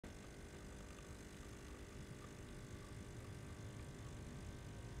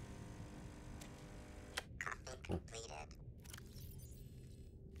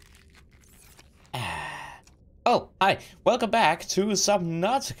Oh, hi. Welcome back to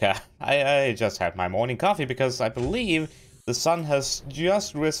Subnautica. I just had my morning coffee because I believe the sun has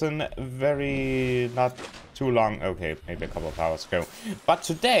just risen not too long. Okay, maybe a couple of hours ago. But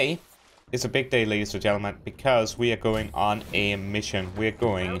today is a big day, ladies and gentlemen, because we are going on a mission. We're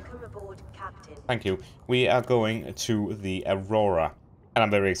going... Welcome aboard, Captain. Thank you. We are going to the Aurora. And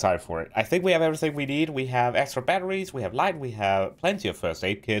I'm very excited for it. I think we have everything we need. We have extra batteries, we have light, we have plenty of first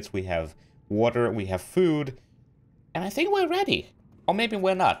aid kits, we have water, we have food. And I think we're ready. Or maybe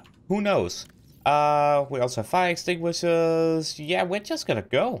we're not. Who knows? We also have fire extinguishers. Yeah, we're just gonna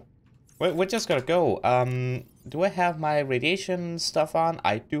go. We're just gonna go. Do I have my radiation stuff on?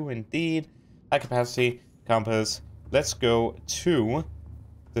 I do indeed. High capacity, compass. Let's go to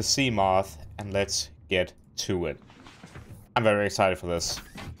the sea moth and let's get to it. I'm very excited for this.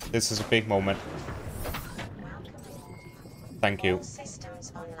 This is a big moment. Thank you. All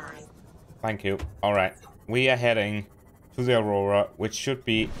systems online. Thank you. Alright. We are heading to the Aurora, which should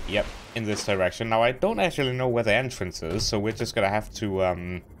be, yep, in this direction. Now, I don't actually know where the entrance is, so we're just gonna have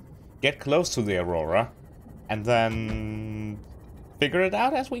to get close to the Aurora and then figure it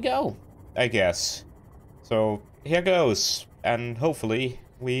out as we go, I guess. So, here goes. And hopefully,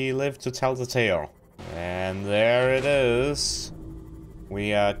 we live to tell the tale. And there it is.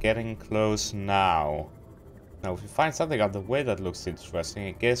 We are getting close now. Now, if we find something on the way that looks interesting,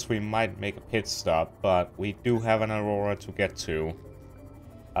 I guess we might make a pit stop, but we do have an Aurora to get to.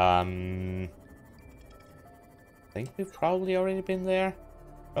 I think we've probably already been there.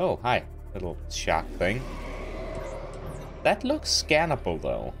 Oh, hi. Little shark thing. That looks scannable,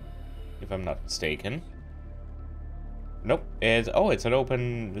 though, if I'm not mistaken. Nope. It's an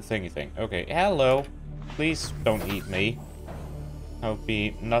open thingy thing. Okay, hello. Please don't eat me. That would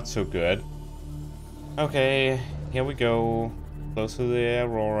be not so good. Okay, here we go. Close to the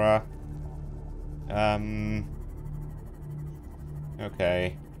Aurora.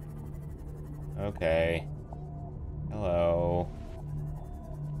 Okay. Okay. Hello.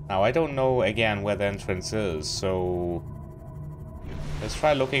 Now, I don't know, again, where the entrance is, so... Let's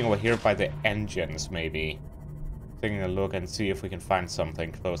try looking over here by the engines, maybe. Taking a look and see if we can find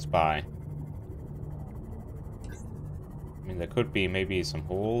something close by. I mean, there could be maybe some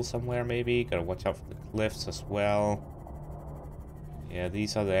holes somewhere, maybe. Gotta watch out for the cliffs as well. Yeah,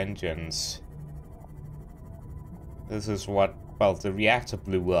 these are the engines. This is what... Well, the reactor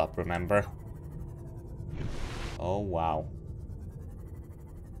blew up, remember? Oh, wow.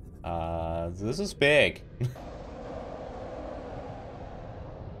 This is big.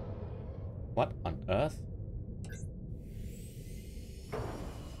 What on earth?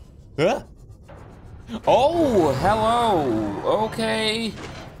 Huh? Oh, hello. Okay.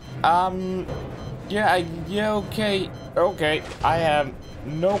 Yeah, okay. Okay. I have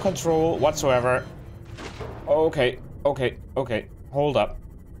no control whatsoever. Okay. Hold up.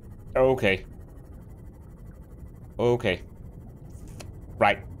 Okay.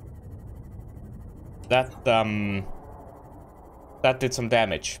 Right. That did some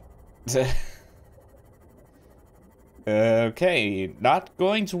damage. Okay, not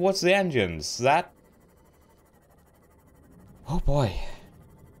going towards the engines. That... Oh boy.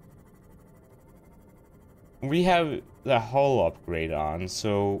 We have the hull upgrade on,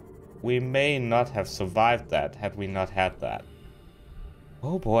 so we may not have survived that had we not had that.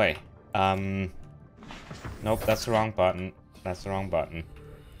 Oh boy. Nope, that's the wrong button. That's the wrong button.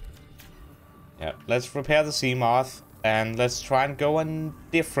 Yeah, let's repair the sea moth and let's try and go a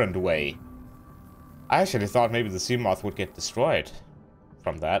different way. I actually thought maybe the sea moth would get destroyed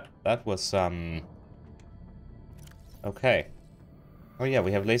from that. That was, okay. Oh yeah,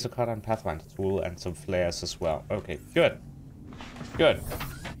 we have laser cutter and pathfinder tool and some flares as well. Okay, good. Good.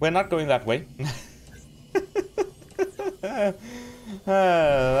 We're not going that way.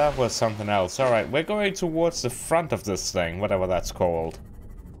 That was something else. Alright, we're going towards the front of this thing, whatever that's called.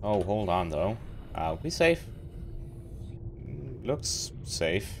 Oh, hold on though. Are we safe? Looks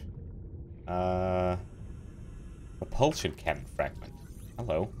safe. Propulsion cannon fragment.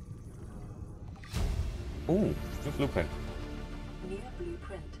 Hello. Ooh, new blueprint. New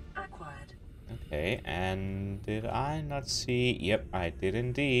blueprint acquired. Okay, and did I not see... Yep, I did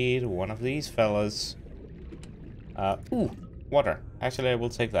indeed. One of these fellas. Ooh, water. Actually, I will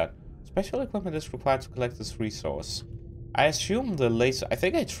take that. Special equipment is required to collect this resource. I assume the laser... I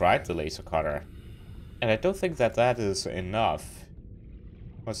think I tried the laser cutter. And I don't think that is enough.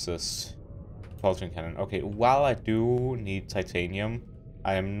 What's this? Propulsion cannon. Okay, while I do need titanium,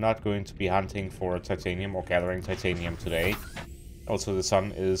 I am not going to be hunting for titanium or gathering titanium today. Also, the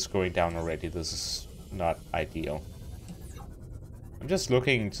sun is going down already. This is not ideal. I'm just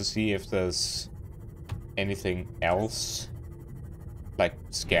looking to see if there's anything else, like,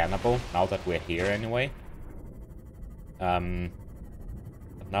 scannable, now that we're here anyway. But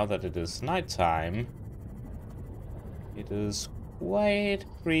now that it is nighttime, it is quite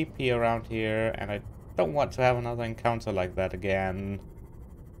creepy around here, and I don't want to have another encounter like that again.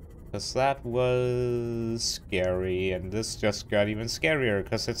 Because that was scary, and this just got even scarier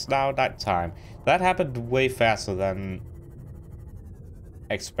because it's now nighttime. That happened way faster than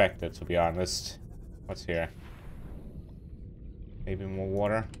expected, to be honest. What's here? Maybe more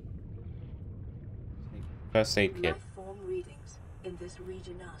water? First aid kit. Life form readings in this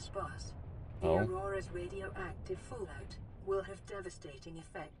region are sparse. The Oh. Aurora's radioactive fallout will have devastating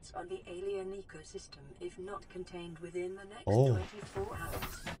effects on the alien ecosystem if not contained within the next 24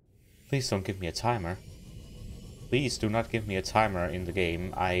 hours. Please don't give me a timer. Please do not give me a timer in the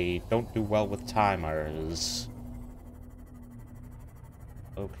game. I don't do well with timers.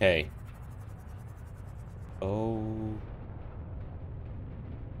 Okay. Oh.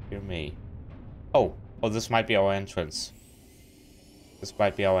 Hear me. Oh, this might be our entrance. This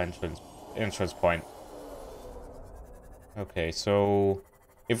might be our entrance point. Okay, so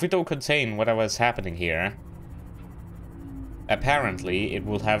if we don't contain whatever is happening here, apparently it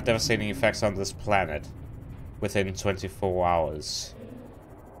will have devastating effects on this planet within 24 hours.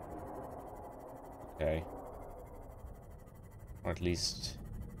 Okay. Or at least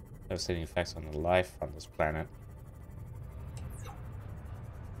devastating effects on the life on this planet.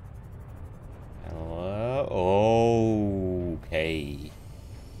 Hello? Okay.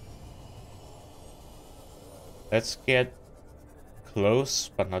 Let's get close,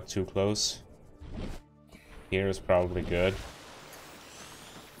 but not too close. Here is probably good.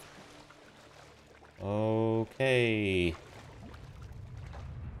 Okay.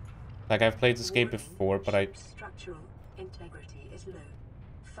 Like, I've played this game before, but I Structural integrity is low.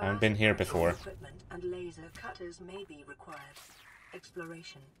 haven't been here before. Equipment and laser cutters may be required.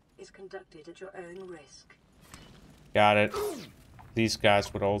 Exploration is conducted at your own risk. Got it. These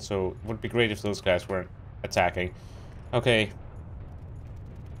guys would be great if those guys weren't attacking. Okay.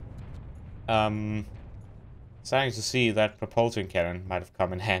 Starting to see that propulsion cannon might have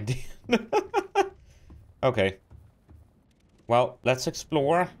come in handy. Okay. Well, let's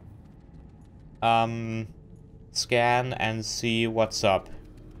explore. Scan and see what's up.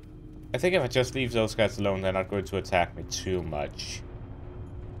 I think if I just leave those guys alone, they're not going to attack me too much.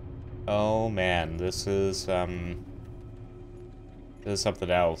 Oh man, this is something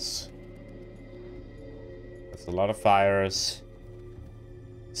else. There's a lot of fires.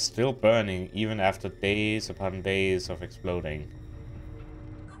 Still burning, even after days upon days of exploding.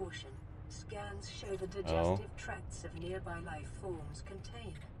 Caution. Scans show the digestive tracts of nearby life forms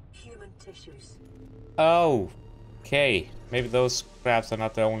contain human tissues. Oh, okay. Maybe those crabs are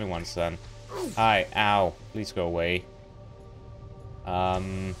not the only ones then. Hi, ow. Please go away.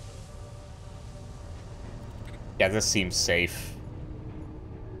 Yeah, this seems safe.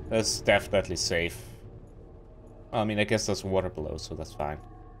 This is definitely safe. I mean, I guess there's water below, so that's fine.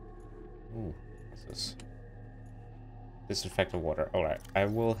 Ooh, what's this? Disinfected water. Alright, I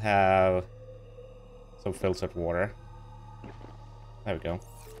will have some filtered water. There we go.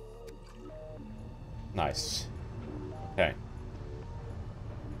 Nice. Okay.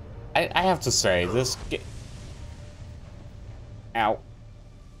 I have to say, this game... Ow.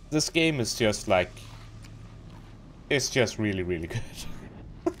 This game is just like... It's just really, really good.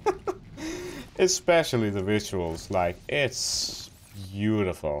 Especially the visuals. Like, it's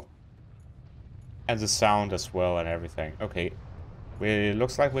beautiful. And the sound as well and everything. Okay. It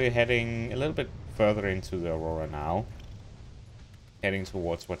looks like we're heading a little bit further into the Aurora now. Heading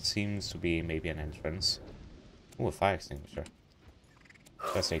towards what seems to be maybe an entrance. Ooh, a fire extinguisher.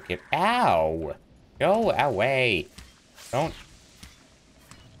 First aid kit. Ow! Go away! Don't...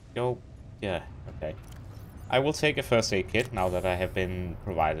 Go... Yeah, okay. I will take a first aid kit now that I have been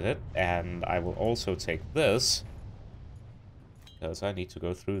provided it. And I will also take this. Because I need to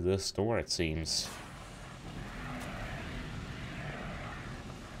go through this door, it seems.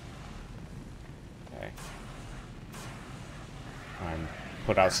 Okay. And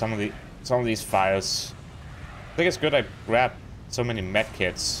put out some of these fires. I think it's good I grabbed so many med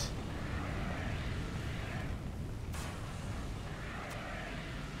kits.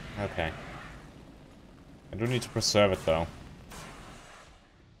 Okay. I do need to preserve it though.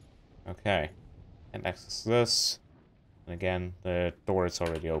 Okay. And access this. And again, the door is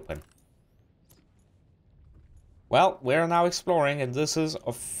already open. Well, we're now exploring, and this is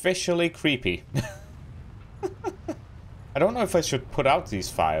officially creepy. I don't know if I should put out these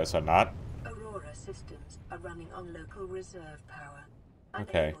fires or not. Aurora systems on local reserve power.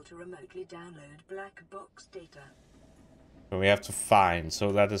 Okay. Unable to remotely download black box data. So we have to find.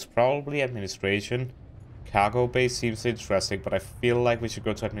 So that is probably administration. Cargo bay seems interesting, but I feel like we should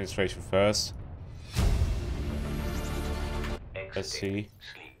go to administration first. Let's see.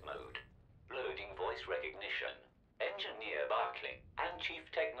 Sleep mode. Loading voice recognition. Engineer Barclay and Chief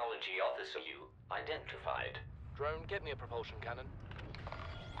Technology Officer you identified. Drone, get me a propulsion cannon.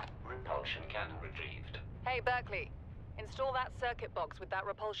 Repulsion cannon retrieved. Hey, Berkeley. Install that circuit box with that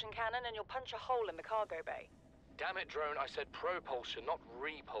repulsion cannon and you'll punch a hole in the cargo bay. Damn it, Drone, I said propulsion, not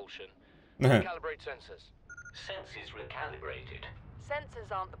repulsion. Recalibrate sensors. Senses recalibrated.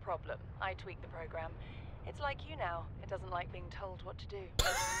 Sensors aren't the problem. I tweaked the program. It's like you now. It doesn't like being told what to do.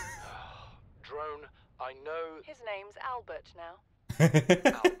 Drone, I know... His name's Albert now.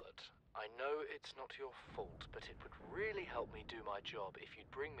 Albert, I know it's not your fault, but it would really help me do my job if you'd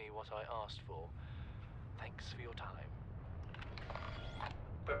bring me what I asked for. Thanks for your time.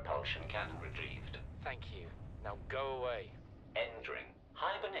 Propulsion cannon retrieved. Thank you. Now go away. Entering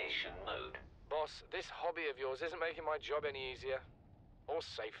hibernation mode. Boss, this hobby of yours isn't making my job any easier. Or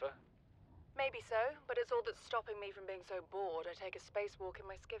safer. Maybe so, but it's all that's stopping me from being so bored I take a spacewalk in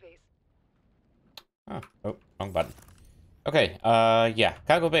my skivvies. Oh, wrong button. Okay, yeah.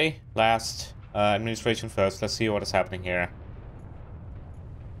 Cargo bay last. Administration first. Let's see what is happening here.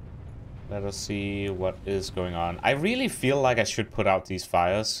 Let us see what is going on. I really feel like I should put out these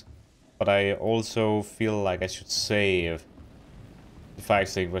fires. But I also feel like I should save the fire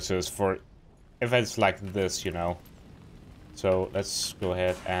extinguishers for events like this, you know. So let's go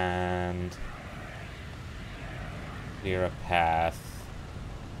ahead and clear a path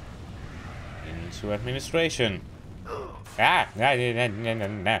into administration. Ah!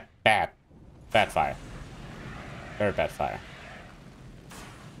 Bad. Bad fire. Very bad fire.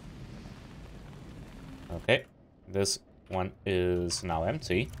 Okay. This one is now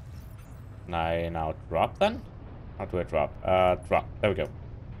empty. Can I now drop then? How do I drop? Drop. There we go.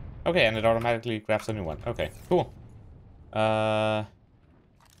 Okay, and it automatically grabs a new one. Okay, cool.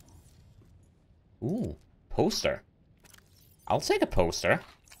 Ooh, poster. I'll take a poster.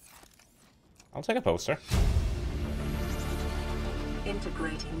 I'll take a poster.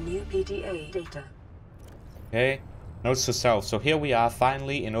 Integrating new PDA data. Okay. Notes to self. So here we are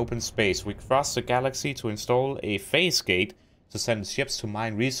finally in open space. We crossed the galaxy to install a phase gate to send ships to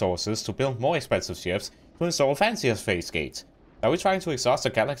mine resources, to build more expensive ships, to install fancier phase gates. Are we trying to exhaust the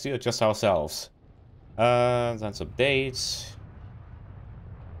galaxy or just ourselves? Then some dates.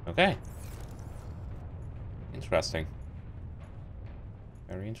 Okay. Interesting.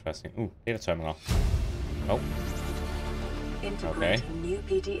 Very interesting. Ooh, data terminal. Oh. Okay. New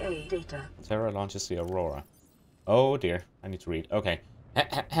PDA data. Terra launches the Aurora. Oh dear, I need to read. Okay.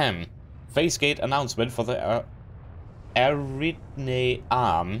 Phase gate announcement for the Eridne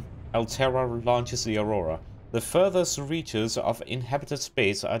arm. Alterra launches the Aurora. The furthest reaches of inhabited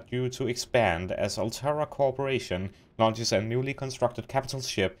space are due to expand as Alterra Corporation launches a newly constructed capital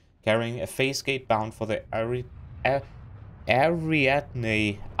ship carrying a phase gate bound for the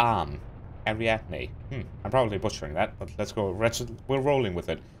Ariadne arm. Ariadne. I'm probably butchering that, but let's go. We're rolling with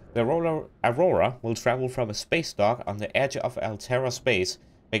it. The Aurora will travel from a space dock on the edge of Alterra space,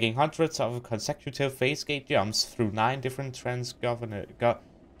 making hundreds of consecutive phase gate jumps through 9 different Transgov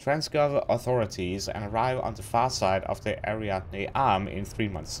authorities and arrive on the far side of the Ariadne arm in 3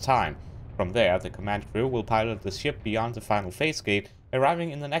 months' time. From there, the command crew will pilot the ship beyond the final phase gate,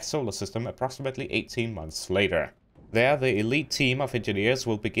 arriving in the next solar system approximately 18 months later. There, the elite team of engineers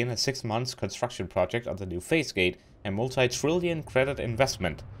will begin a 6-month construction project on the new phase gate, a multi-trillion credit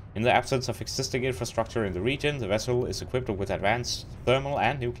investment. In the absence of existing infrastructure in the region, the vessel is equipped with advanced thermal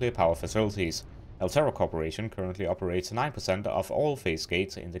and nuclear power facilities. Alterra Corporation currently operates 9% of all phase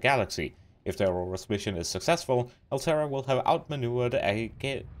gates in the galaxy. If the Aurora's mission is successful, Alterra will have outmaneuvered a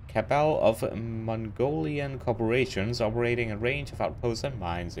cabal of Mongolian corporations operating a range of outposts and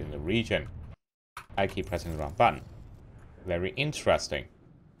mines in the region. I keep pressing the wrong button. Very interesting.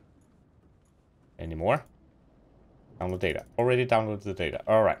 Any more? Download data. Already downloaded the data.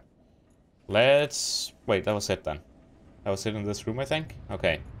 Alright. Let's... Wait, that was it then. That was it in this room, I think?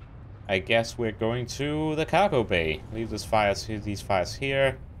 Okay. I guess we're going to the cargo bay. Leave these fires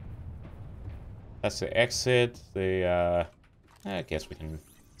here. That's the exit. I guess we can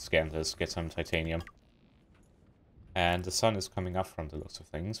scan this, get some titanium. And the sun is coming up from the looks of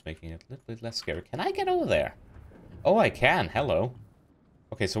things, making it a little bit less scary. Can I get over there? Oh, I can. Hello.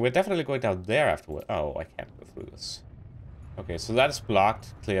 Okay, so we're definitely going down there afterward. Oh, I can't go through this. Okay, so that is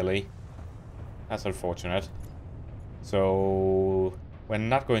blocked, clearly. That's unfortunate. So... We're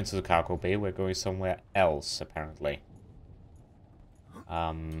not going to the cargo bay. We're going somewhere else, apparently.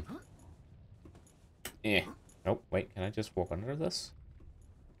 Eh. Nope, wait. Can I just walk under this?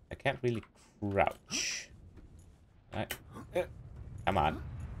 I can't really crouch. Come on.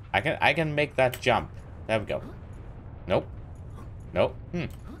 I can make that jump. There we go. Nope. Nope.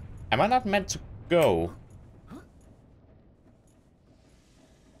 Am I not meant to go?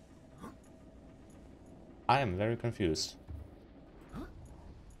 I am very confused.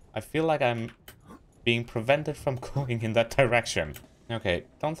 I feel like I'm being prevented from going in that direction. Okay,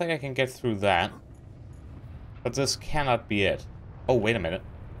 don't think I can get through that. But this cannot be it. Oh, wait a minute.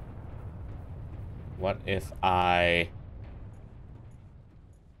 What if I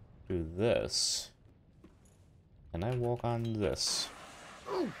do this? Can I walk on this?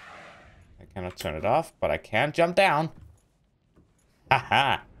 I cannot turn it off, but I can jump down.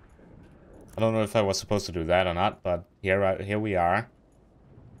 Haha! I don't know if I was supposed to do that or not, but here we are.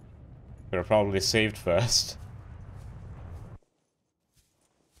 Could have probably saved first.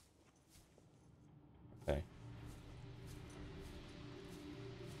 Okay.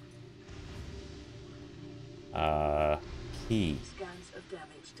 Key. Scans of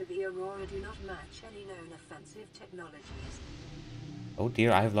damage to the Aurora do not match any known offensive technologies. Oh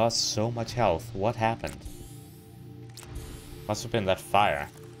dear, I've lost so much health. What happened? Must have been that fire.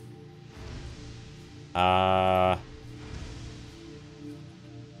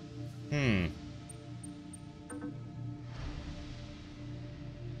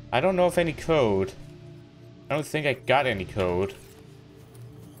 I don't know if any code. I don't think I got any code.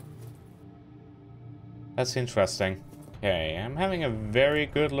 That's interesting. Okay, I'm having a very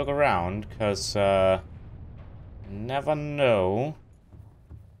good look around, because, never know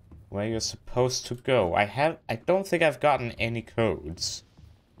where you're supposed to go. I don't think I've gotten any codes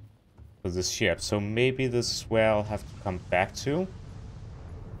for this ship, so maybe this is where I'll have to come back to.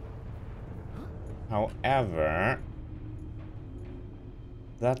 However,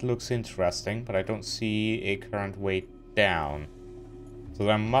 that looks interesting, but I don't see a current way down. So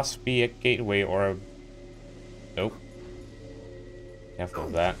there must be a gateway or a... Nope. Careful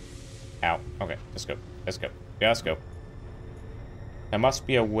of that. Ow. Okay, let's go. Let's go. Yeah, let's go. There must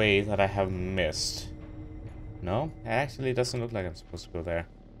be a way that I have missed. No? It actually doesn't look like I'm supposed to go there.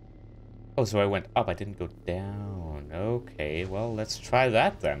 Oh, so I went up. I didn't go down. Okay, well, let's try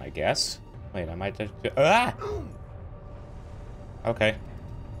that then, I guess. Wait, I might just... Ah! Okay.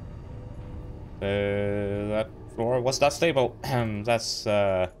 That floor was not stable. That's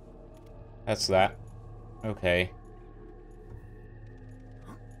that. Okay.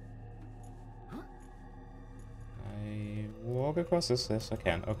 I walk across this. Yes, I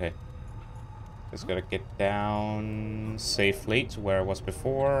can. Okay. Just gotta get down safely to where I was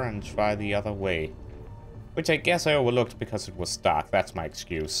before and try the other way. Which I guess I overlooked because it was dark. That's my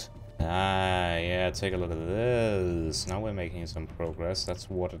excuse. Ah, yeah, take a look at this. Now we're making some progress.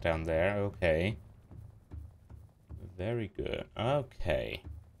 That's water down there. Okay. Very good. Okay.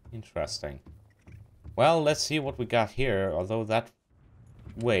 Interesting. Well, let's see what we got here. Although that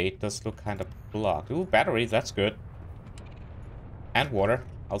way does look kind of blocked. Ooh, battery. That's good. And water.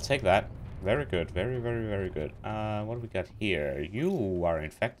 I'll take that. Very good. Very, very, very good. What do we got here? You are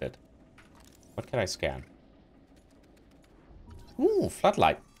infected. What can I scan? Ooh,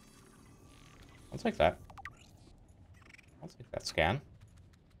 floodlight. I'll take that. I'll take that scan.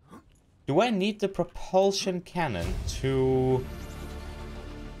 Do I need the propulsion cannon to...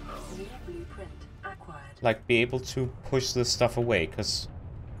 like, be able to push this stuff away? Because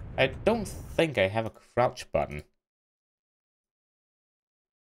I don't think I have a crouch button.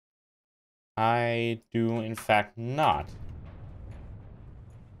 I do, in fact, not.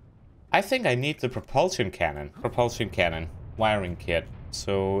 I think I need the propulsion cannon. Propulsion cannon. Wiring kit.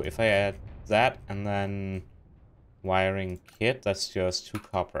 So if I add that and then wiring kit, that's just 2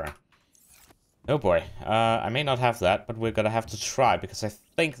 copper. Oh boy. I may not have that, but we're gonna have to try, because I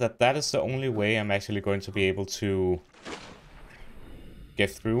think that that is the only way I'm actually going to be able to get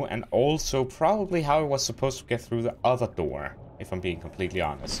through, and also probably how I was supposed to get through the other door, if I'm being completely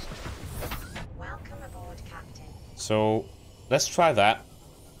honest. Welcome aboard, Captain. So, let's try that.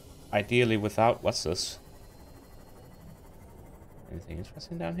 Ideally without... What's this? Anything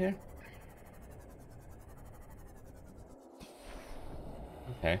interesting down here?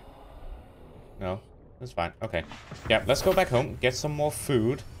 Okay. No, that's fine. Okay. Yeah, let's go back home, get some more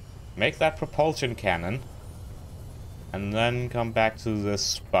food, make that propulsion cannon, and then come back to this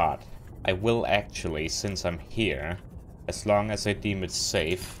spot. I will actually, since I'm here, as long as I deem it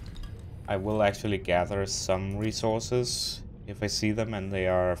safe, I will actually gather some resources if I see them and they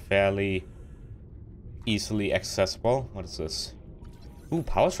are fairly easily accessible. What is this? Ooh,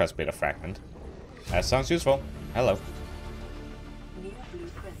 power transmitter fragment. That sounds useful. Hello. New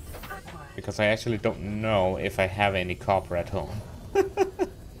blueprint acquired. Because I actually don't know if I have any copper at home.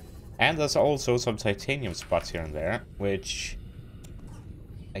 And there's also some titanium spots here and there, which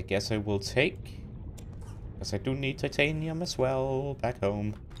I guess I will take. Because I do need titanium as well back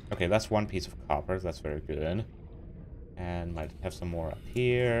home. Okay, that's one piece of copper. That's very good. And might have some more up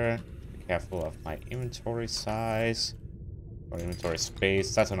here. Be careful of my inventory size. Or inventory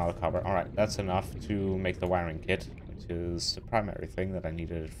space. That's another copper. Alright, that's enough to make the wiring kit, which is the primary thing that I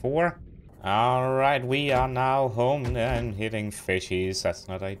needed it for. Alright, we are now home and hitting fishies. That's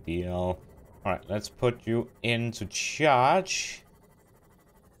not ideal. Alright, let's put you into charge.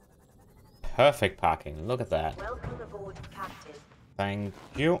 Perfect parking. Look at that. Welcome aboard, Captain. Thank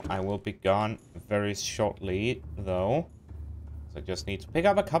you. I will be gone very shortly, though. So I just need to pick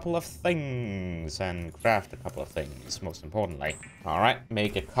up a couple of things and craft a couple of things, most importantly. Alright,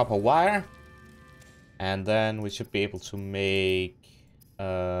 make a copper wire. And then we should be able to make...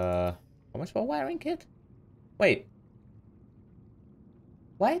 how much more wiring kit? Wait.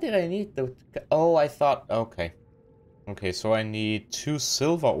 Why did I need the... Oh, I thought... Okay. Okay, so I need 2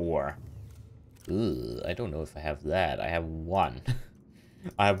 silver ore. Ugh, I don't know if I have that. I have 1.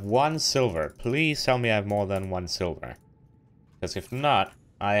 I have 1 silver. Please tell me I have more than 1 silver. Because if not,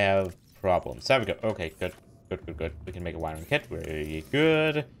 I have problems. There we go. Okay, good. Good, good, good. We can make a wiring kit. Very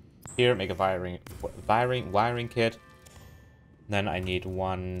good. Here, make a wiring kit. Then I need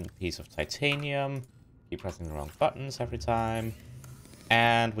 1 piece of titanium. Keep pressing the wrong buttons every time.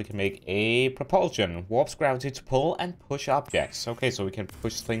 And we can make a propulsion. Warps gravity to pull and push objects. Okay, so we can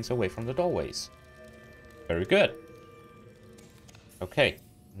push things away from the doorways. Very good. Okay,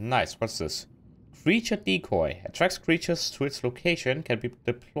 nice. What's this? Creature decoy. Attracts creatures to its location. Can be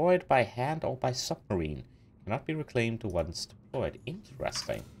deployed by hand or by submarine. Cannot be reclaimed once deployed.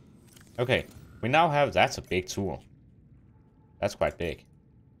 Interesting. Okay, we now have... That's a big tool. That's quite big.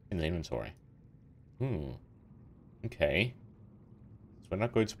 In the inventory. Okay. So we're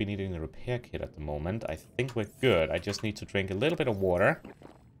not going to be needing the repair kit at the moment. I think we're good. I just need to drink a little bit of water.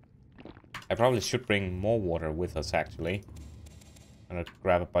 I probably should bring more water with us, actually. I'm gonna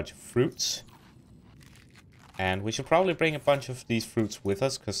grab a bunch of fruits. And we should probably bring a bunch of these fruits with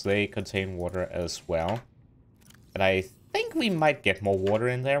us, because they contain water as well. And I think we might get more water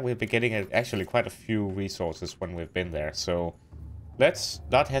in there. We've been getting actually quite a few resources when we've been there. So let's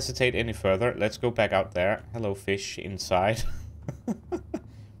not hesitate any further. Let's go back out there. Hello, fish inside.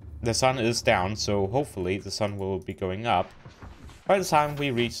 The sun is down, so hopefully the sun will be going up by the time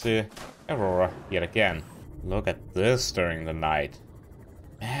we reach the Aurora yet again. Look at this during the night.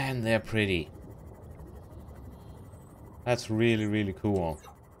 Man, they're pretty. That's really, really cool.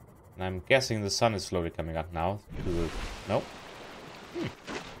 And I'm guessing the sun is slowly coming up now. Nope.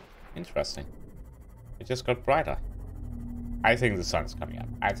 Interesting. It just got brighter. I think the sun's coming up.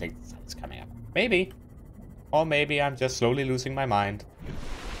 I think the sun's coming up. Maybe. Or maybe I'm just slowly losing my mind.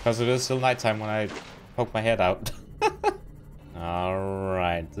 Because it is still nighttime when I poke my head out.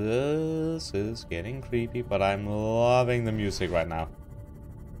 Alright, this is getting creepy, but I'm loving the music right now.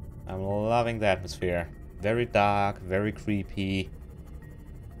 I'm loving the atmosphere. Very dark, very creepy.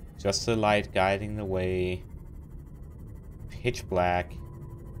 Just the light guiding the way. Pitch black.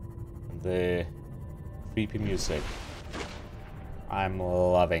 And the creepy music. I'm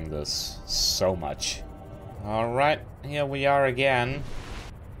loving this so much. Alright, here we are again.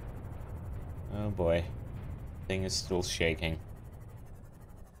 Oh boy. Thing is still shaking.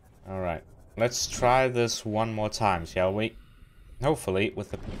 Alright, let's try this one more time, shall we? Hopefully, with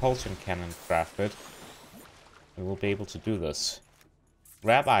the propulsion cannon crafted, we will be able to do this.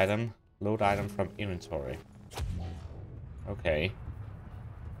 Grab item, load item from inventory. Okay.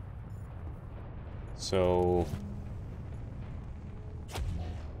 So...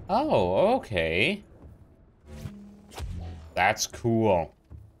 Oh, okay. That's cool.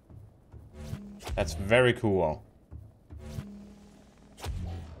 That's very cool.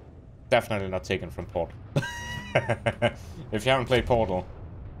 Definitely not taken from Portal. If you haven't played Portal,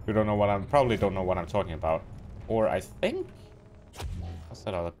 you don't know what I'm... Probably don't know what I'm talking about. Or I think... What's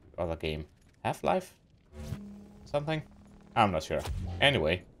that other game? Half-Life? Something? I'm not sure.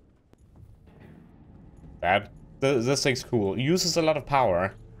 Anyway. This thing's cool. It uses a lot of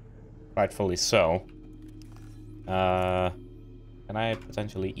power. Rightfully so. Can I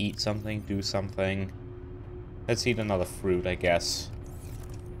potentially eat something? Do something? Let's eat another fruit, I guess.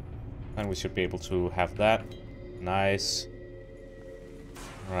 And we should be able to have that. Nice.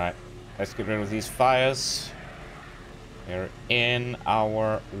 Alright. Let's get rid of these fires. They're in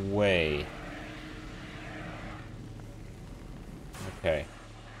our way. Okay.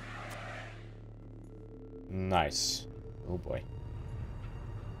 Nice. Oh boy.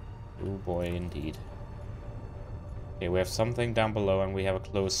 Oh boy, indeed. Okay, we have something down below and we have a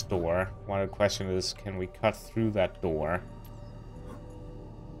closed door. One of the question is, can we cut through that door?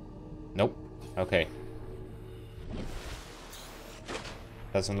 Nope. Okay.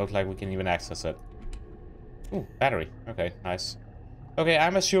 Doesn't look like we can even access it. Ooh, battery. Okay, nice. Okay,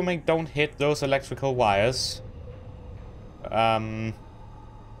 I'm assuming don't hit those electrical wires. Can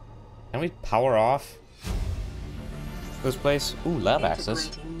we power off this place? Ooh, lab access.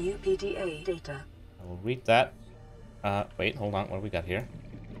 Integrating new PDA data. I will read that. Wait, hold on. What do we got here?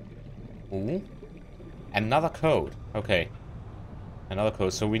 Ooh. Another code. Okay. Another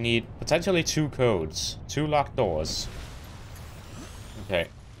code. So we need potentially 2 codes. 2 locked doors. Okay.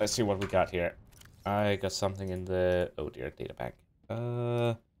 Let's see what we got here. I got something in the... Oh dear, data bank.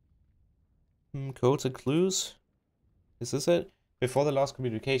 Codes and clues? Is this it? Before the lost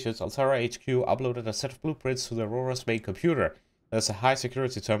communications, Altera HQ uploaded a set of blueprints to the Aurora's main computer. There's a high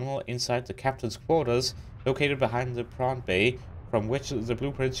security terminal inside the captain's quarters, located behind the prawn bay, from which the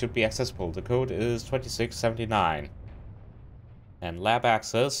blueprints should be accessible. The code is 2679. And lab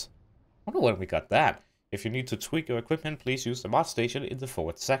access. I wonder when we got that. If you need to tweak your equipment, please use the mod station in the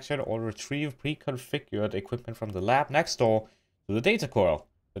forward section or retrieve pre-configured equipment from the lab next door to the data coil.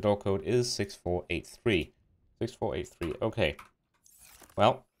 The door code is 6483. 6483, okay.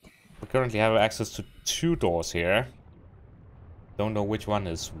 Well, we currently have access to 2 doors here. Don't know which one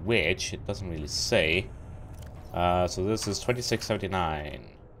is which, it doesn't really say. So this is 2679.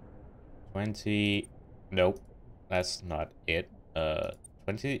 20... Nope, that's not it.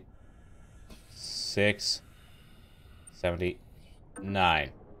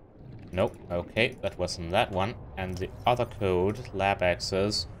 2679. Nope, okay, that wasn't that one. And the other code, lab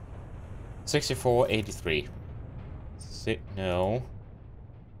access, 6483. No.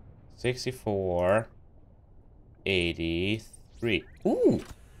 6483. Ooh!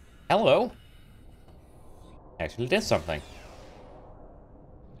 Hello! Actually did something.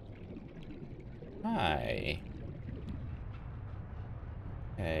 Hi.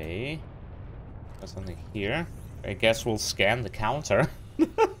 Okay. There's something here. I guess we'll scan the counter.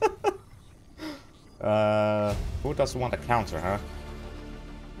 Who doesn't want a counter, huh?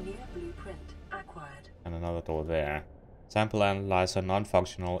 New blueprint acquired. And another door there. Sample analyzer,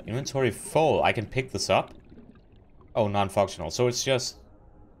 non-functional. Inventory full. I can pick this up? Oh, non-functional. So it's just,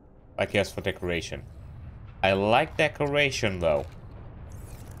 I guess, for decoration. I like decoration, though.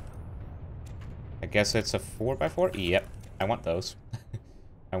 I guess it's a 4x4? Yep. I want those.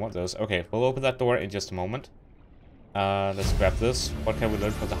 I want those. Okay, we'll open that door in just a moment. Let's grab this. What can we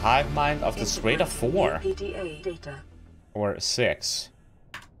learn from the hive mind of the Strata 4? PDA data. Or 6.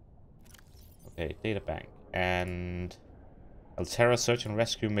 Okay, data bank. And... Altera search and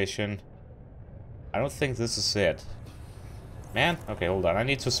rescue mission. I don't think this is it. Man, okay, hold on. I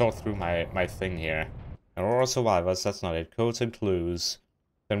need to sort through my thing here. Aurora survivors, that's not it. Codes and clues.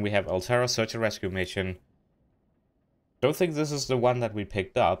 Then we have Altera search and rescue mission. Don't think this is the one that we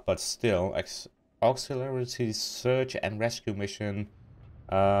picked up, but still. Auxiliary search and rescue mission.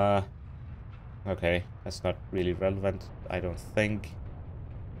 Okay, that's not really relevant, I don't think.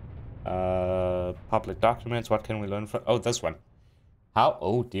 Public documents, what can we learn from... Oh, this one. How?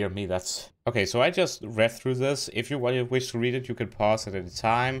 Oh, dear me, that's... Okay, so I just read through this. If you wish to read it, you can pause at any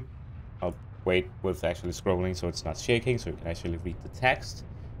time. I'll wait with actually scrolling so it's not shaking, so you can actually read the text.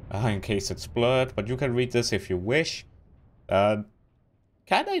 In case it's blurred, but you can read this if you wish. Kind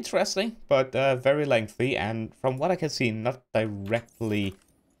of interesting, but very lengthy, and from what I can see, not directly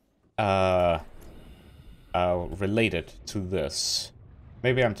related to this.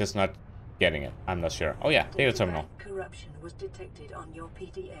 Maybe I'm just not getting it. I'm not sure. Oh yeah, data terminal. Corruption was detected on your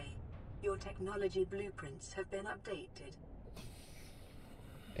PDA. Your technology blueprints have been updated.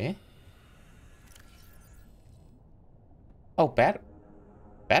 Eh? Oh, battery?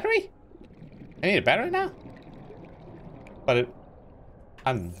 I need a battery now? But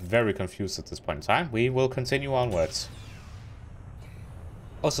I'm very confused at this point in time. We will continue onwards.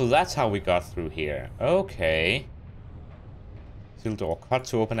 Oh, so that's how we got through here. Okay. Seal door cut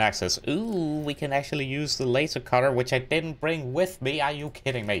to open access. Ooh, we can actually use the laser cutter, which I didn't bring with me. Are you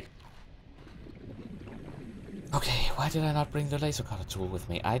kidding me? Okay, why did I not bring the laser cutter tool with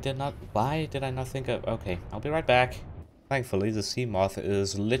me? Why did I not think of... Okay, I'll be right back. Thankfully, the sea moth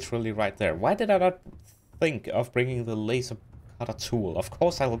is literally right there. Why did I not think of bringing the laser cutter tool? Of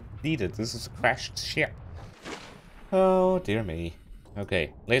course I will need it. This is a crashed ship. Oh, dear me.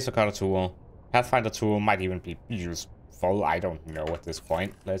 Okay, laser cutter tool. Pathfinder tool might even be useful. I don't know at this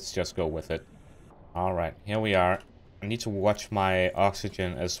point. Let's just go with it. Alright, here we are. I need to watch my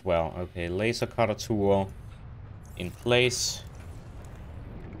oxygen as well. Okay, laser cutter tool in place.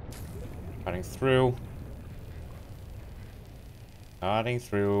 Cutting through. Cutting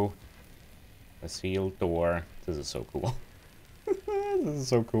through the sealed door. This is so cool. This is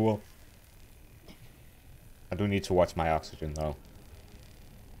so cool. I do need to watch my oxygen though.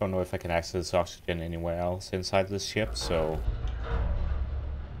 Don't know if I can access oxygen anywhere else inside this ship, so...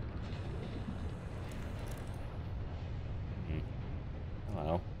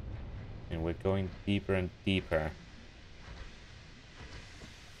 Hello. And we're going deeper and deeper.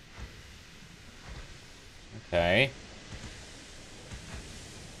 Okay.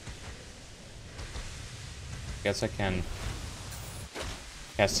 Guess I can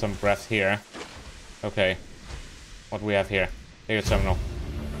catch some breath here. Okay. What do we have here? Data terminal.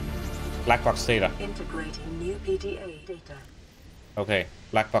 Black box data. Integrating new PDA data. Okay,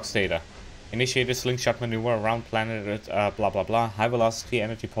 black box data. Initiated slingshot maneuver around planet blah blah blah. High velocity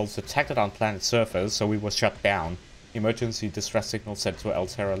energy pulse detected on planet surface, so we were shut down. Emergency distress signal sent to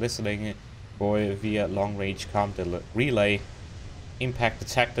Altera listening boy via long range comm relay. Impact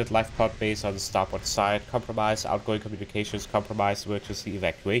detected. Life pod base on the starboard side compromised. Outgoing communications compromised. Emergency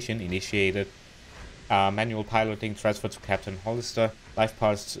evacuation initiated. Manual piloting transferred to Captain Hollister. Life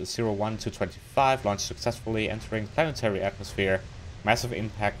pods 01 to 25 launched successfully, entering planetary atmosphere. Massive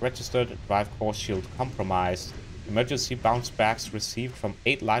impact registered. Drive core shield compromised. Emergency bounce backs received from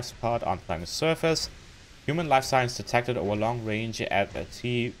 8 life pod on planet surface. Human life signs detected over long range at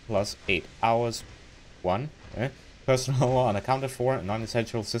T plus 8 hours. 1. Personnel unaccounted for.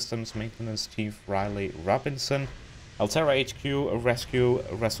 Non-essential systems maintenance Chief Riley Robinson. Altera HQ rescue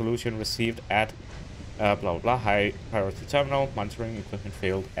resolution received at blah blah blah. High priority terminal. Monitoring equipment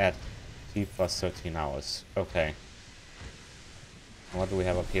failed at T plus 13 hours. Okay. What do we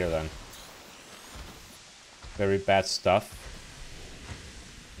have up here then? Very bad stuff.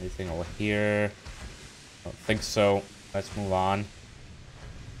 Anything over here? Don't think so. Let's move on.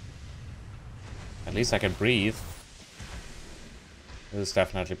 At least I can breathe. This is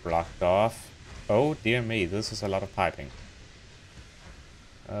definitely blocked off. Oh dear me, this is a lot of piping.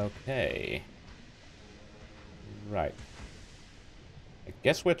 Okay. Right. I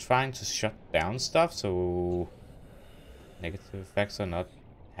guess we're trying to shut down stuff, so negative effects are not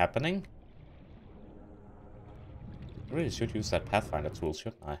happening. I really should use that Pathfinder tool,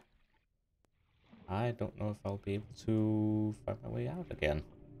 shouldn't I? I don't know if I'll be able to find my way out again.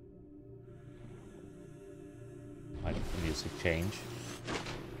 Why did the music change?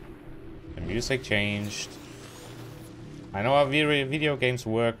 The music changed. I know how video games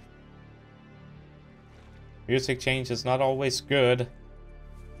work. Music change is not always good.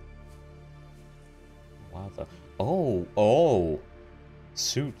 Wow, the... Oh!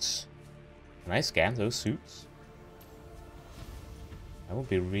 Suits. Can I scan those suits? That would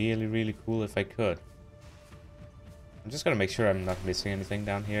be really, really cool if I could. I'm just gonna make sure I'm not missing anything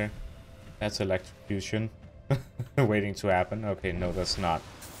down here. That's electrocution. Waiting to happen. Okay, no, that's not.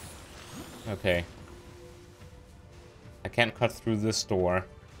 Okay. I can't cut through this door.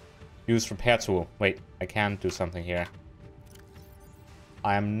 Use repair tool. Wait, I can do something here.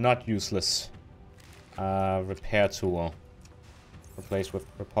 I am not useless. Repair tool. Replace with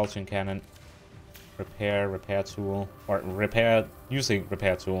propulsion cannon. Repair tool. Or repair using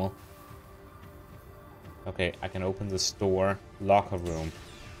repair tool. Okay, I can open this door. Locker room.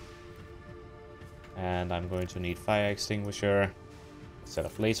 And I'm going to need fire extinguisher instead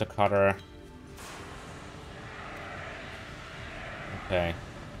of laser cutter. Okay.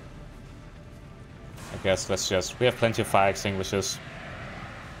 I guess let's just... We have plenty of fire extinguishers.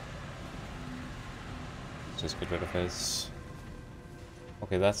 Let's just get rid of this.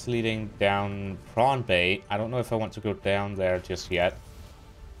 Okay, that's leading down Prawn Bay. I don't know if I want to go down there just yet.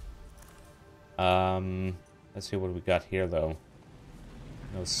 Let's see what we got here, though.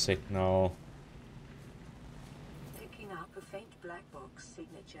 No signal. Picking up a faint black box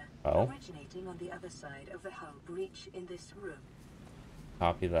signature. Oh. Originating on the other side of the hull breach in this room.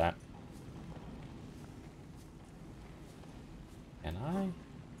 Copy that. Can I?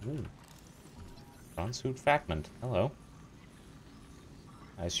 Ooh. Gunsuit fragment. Hello.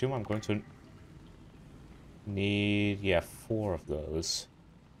 I assume I'm going to need, yeah, 4 of those.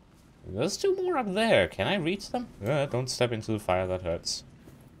 There's 2 more up there. Can I reach them? Don't step into the fire, that hurts.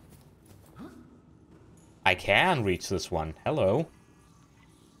 I can reach this one. Hello.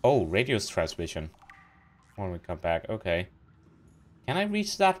 Oh, radio's transmission. When we come back, okay. Can I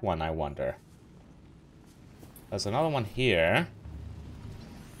reach that one, I wonder? There's another one here.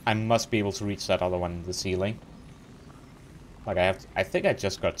 I must be able to reach that other one in the ceiling. Like I think I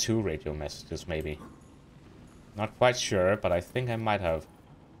just got 2 radio messages, maybe. Not quite sure, but I think I might have.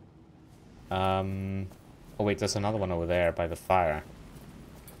 Oh wait, there's another one over there by the fire.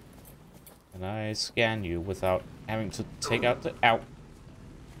 Can I scan you without having to take out the... Ow!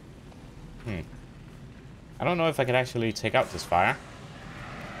 I don't know if I could actually take out this fire.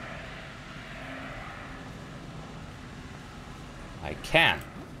 I can.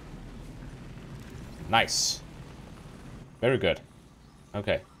 Nice. Very good.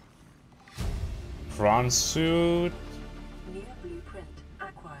 Okay. Prawn suit. New blueprint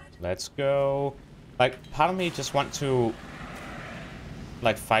acquired. Let's go. Like, part of me just want to,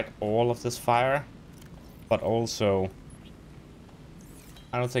 like, fight all of this fire. But also,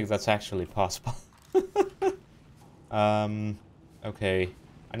 I don't think that's actually possible. Okay.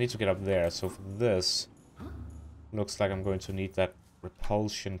 I need to get up there. So for this, looks like I'm going to need that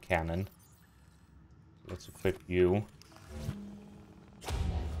repulsion cannon. Let's equip you.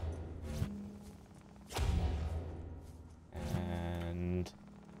 And...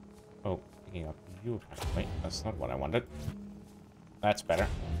 oh, picking up you apparently. That's not what I wanted. That's better.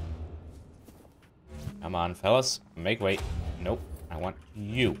 Come on, fellas. Make way. Nope. I want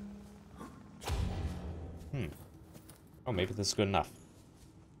you. Oh, maybe this is good enough.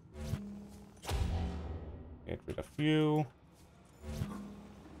 Get rid of you.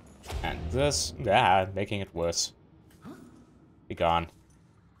 And this. Ah, making it worse. Be gone.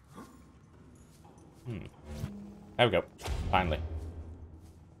 There we go. Finally.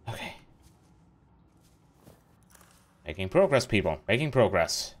 Okay. Making progress, people. Making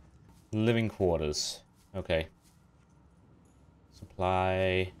progress. Living quarters. Okay.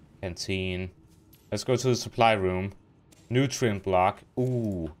 Supply. Canteen. Let's go to the supply room. Nutrient block.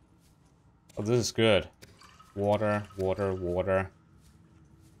 Ooh. Oh, this is good. Water, water, water.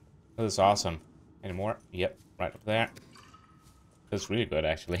 This is awesome. Any more? Yep, right up there. That's really good,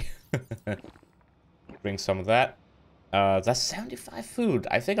 actually. Bring some of that. That's 75 food.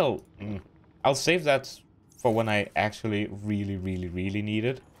 I think I'll save that for when I actually really, really, really need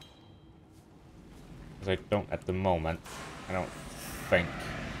it. Because I don't at the moment. I don't think.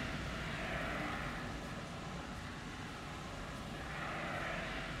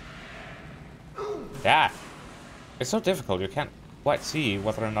 Yeah. It's so difficult. You can't quite see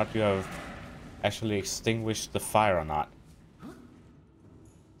whether or not you have actually extinguished the fire or not.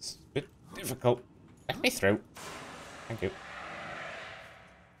 It's a bit difficult. Let me through. Thank you.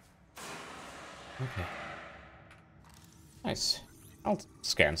 Okay. Nice. I'll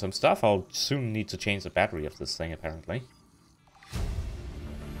scan some stuff. I'll soon need to change the battery of this thing, apparently.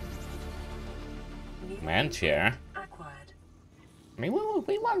 Man chair. Acquired. I mean,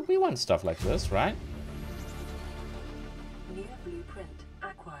 we want stuff like this, right? New blueprint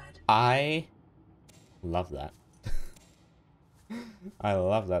acquired. I love that. I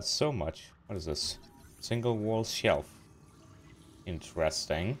love that so much. What is this? Single wall shelf.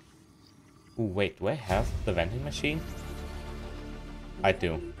 Interesting. Ooh, wait, do I have the vending machine? I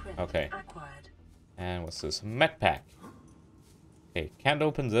do. Okay. Acquired. And what's this? Med pack. Okay, can't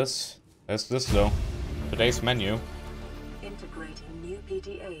open this. There's this though. Today's menu. Integrating new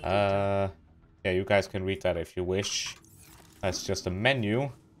PDA. Yeah, you guys can read that if you wish. That's just a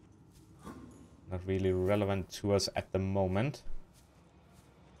menu. Not really relevant to us at the moment.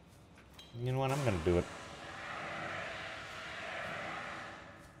 You know what? I'm gonna do it.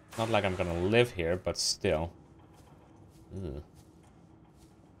 Not like I'm gonna live here, but still. Ugh. Oh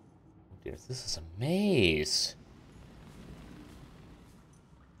dear, this is a maze.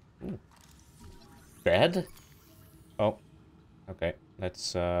 Ooh. Bed? Oh. Okay,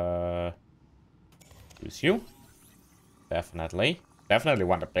 let's use you. Definitely. Definitely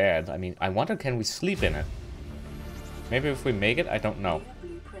want a bed. I mean, I wonder, can we sleep in it? Maybe if we make it, I don't know.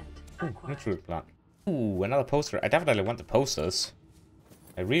 Ooh, nutrient plant. Ooh, another poster. I definitely want the posters.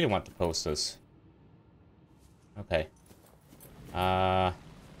 I really want the posters. Okay.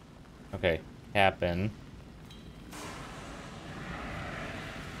 Okay. Cabin.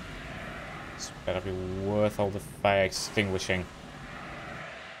 This better be worth all the fire extinguishing.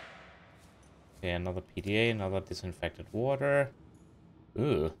 Okay, another PDA, another disinfected water.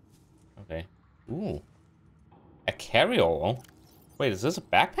 Ooh. Okay. Ooh. A carry-all? Wait, is this a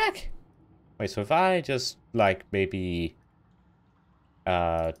backpack? Wait, so if I just, like, maybe...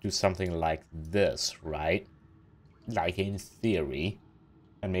 do something like this, right? Like, in theory.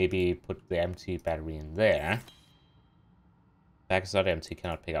 And maybe put the empty battery in there. Bag is not empty,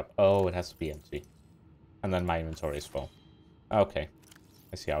 cannot pick up. Oh, it has to be empty. And then my inventory is full. Okay.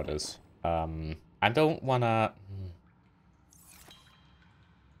 I see how it is. I don't wanna...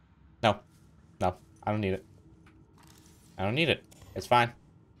 No. No. I don't need it. I don't need it. It's fine.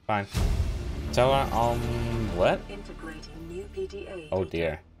 Fine. Tell her I'm what? Integrating new PDA Oh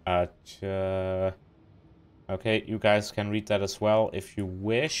data. dear. Okay, you guys can read that as well if you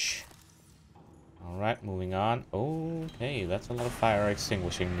wish. Alright, moving on. Okay, that's a lot of fire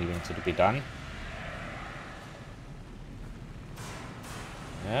extinguishing needing to be done.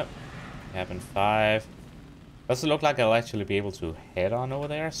 Yep. Cabin 5. Doesn't look like I'll actually be able to head on over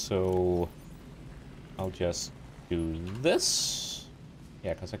there, so I'll just do this.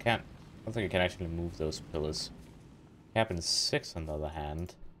 Yeah, because I don't think I can actually move those pillars. Cabin 6, on the other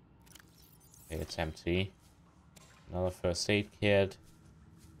hand. Okay, it's empty. Another first aid kit.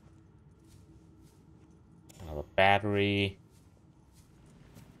 Another battery.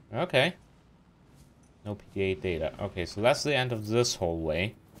 Okay. No PDA data. Okay, so that's the end of this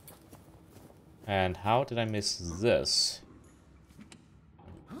hallway. And how did I miss this?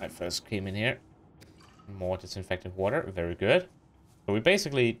 I first came in here. More disinfectant water. Very good. So we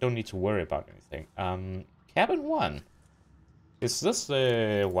basically don't need to worry about anything. Cabin 1. Is this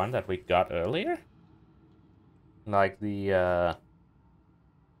the one that we got earlier? Like the,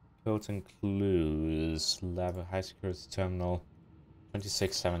 codes and clues. Lab high security terminal.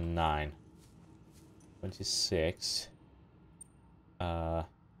 2679. 26.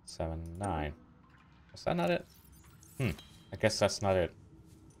 79. Was that not it? I guess that's not it.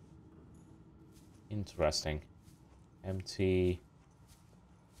 Interesting. Empty.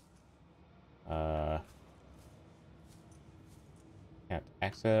 Can't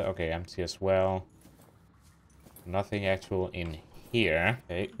access. Okay, empty as well. Nothing actual in here.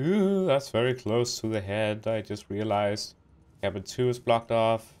 Okay. Ooh, that's very close to the head. I just realized. Cabin 2 is blocked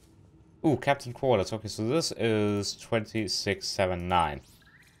off. Ooh, Captain Quarters. Okay, so this is 2679.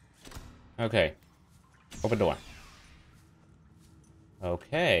 Okay. Open door.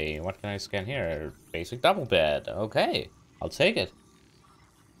 Okay, what can I scan here? Basic double bed. Okay, I'll take it.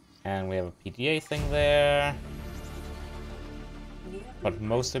 And we have a PDA thing there. But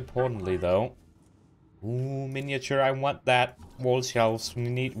most importantly, though, ooh, miniature. I want that. Wall shelves. We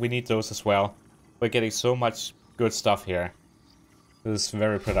need those as well. We're getting so much good stuff here. This is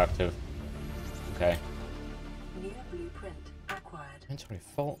very productive. Okay. New blueprint acquired. Inventory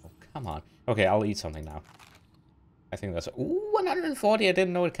full. Oh, come on. Okay, I'll eat something now. I think that's... Ooh, 140. I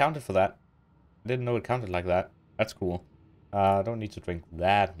didn't know it counted for that. I didn't know it counted like that. That's cool. I don't need to drink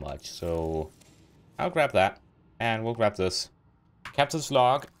that much, so... I'll grab that. And we'll grab this. Captain's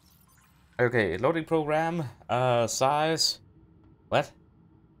log. Okay, loading program. Size. What?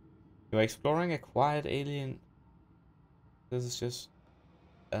 You're exploring a quiet alien... This is just...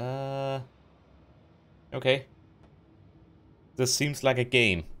 Okay. This seems like a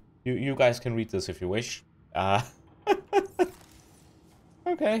game. You guys can read this if you wish.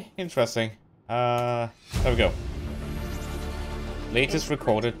 Okay, interesting. There we go. Latest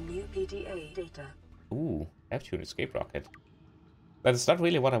recorded. New PDA data. Ooh, F-tune escape rocket. That is not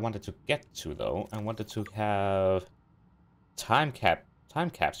really what I wanted to get to, though. I wanted to have time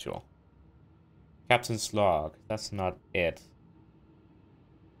capsule. Captain's log. That's not it.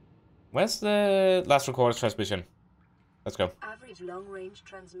 Where's the last recorded transmission? Let's go. Average long-range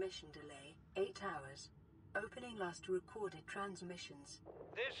transmission delay 8 hours. Opening last recorded transmissions.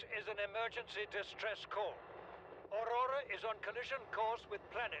 This is an emergency distress call. Aurora is on collision course with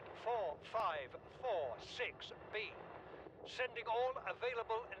planet 4546b. Sending all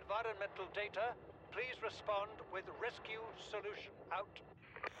available environmental data. Please respond with rescue solution. Out.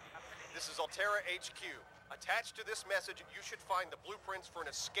 This is Altera HQ. Attached to this message, you should find the blueprints for an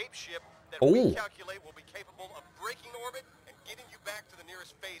escape ship that we calculate will be capable of breaking orbit and getting you back to the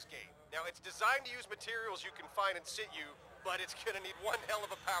nearest phase gate. Now, it's designed to use materials you can find in situ, but it's gonna need one hell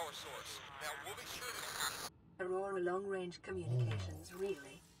of a power source. Now, we'll be sure to... Aurora long-range communications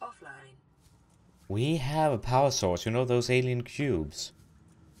really offline. We have a power source. You know those alien cubes?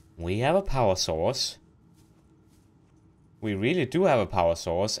 We have a power source. We really do have a power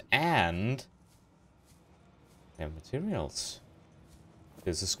source, and... we have materials.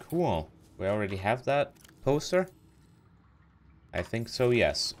 This is cool. We already have that poster? I think so,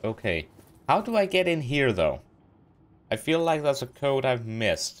 yes. Okay. How do I get in here, though? I feel like that's a code I've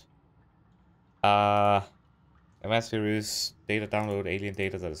missed. MS series, data download, alien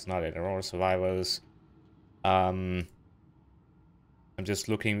data, that is not it. Aurora survivors. I'm just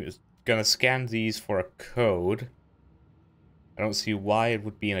looking, gonna scan these for a code. I don't see why it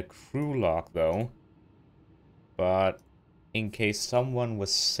would be in a crew log, though. But in case someone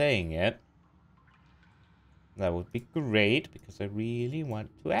was saying it, that would be great, because I really want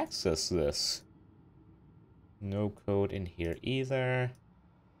to access this. No code in here either.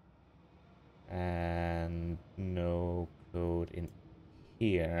 And no code in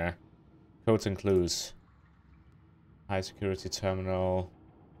here. Codes and clues. High security terminal.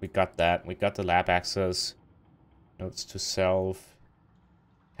 We got that. We got the lab access. Notes to self.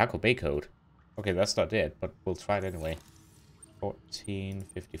 Taco Bay code. Okay, that's not it, but we'll try it anyway.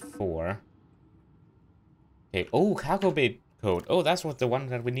 1454. Okay. Oh, Taco Bay code. Oh, that's what the one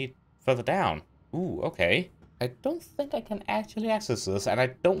that we need further down. Ooh, okay. I don't think I can actually access this, and I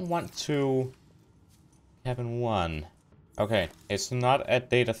don't want to... Cabin 1. Okay, it's not a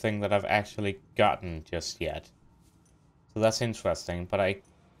data thing that I've actually gotten just yet. So that's interesting, but I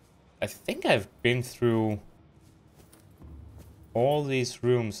think I've been through all these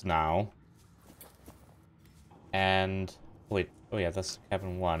rooms now. And... Wait, oh yeah, that's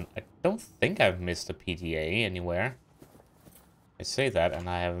cabin 1. I don't think I've missed a PDA anywhere. I say that, and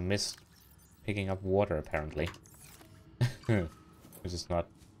I have missed picking up water, apparently. Which is not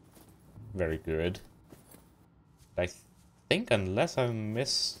very good. I think unless I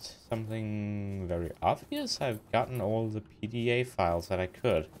missed something very obvious, I've gotten all the PDA files that I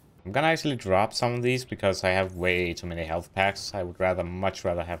could. I'm gonna actually drop some of these because I have way too many health packs. I would much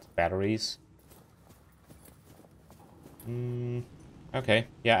rather have the batteries. Okay.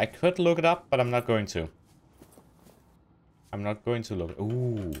 Yeah, I could look it up, but I'm not going to. I'm not going to look.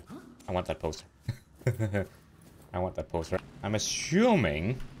 Ooh, I want that poster. I want that poster. I'm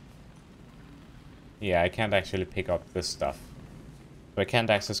assuming... Yeah, I can't actually pick up this stuff. So I can't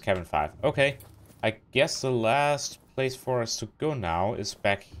access cabin 5. Okay. I guess the last place for us to go now is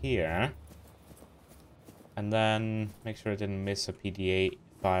back here. And then make sure I didn't miss a PDA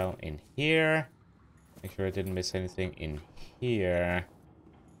file in here. Make sure I didn't miss anything in here.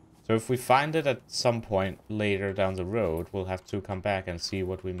 So if we find it at some point later down the road, we'll have to come back and see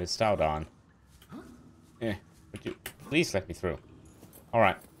what we missed out on. Would you please let me through?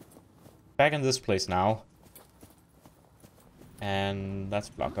 Alright. Back in this place now. And that's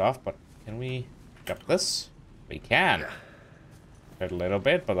blocked off, but can we jump this? We can. Hurt a little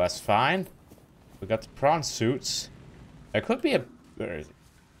bit, but that's fine. We got the prawn suits. There could be a... Where is it?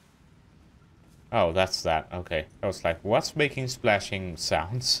 Oh, that's that. Okay. I was like, what's making splashing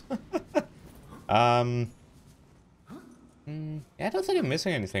sounds? Yeah, I don't think I'm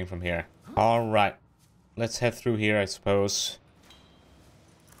missing anything from here. Alright. Let's head through here, I suppose.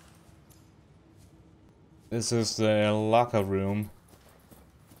 This is the locker room.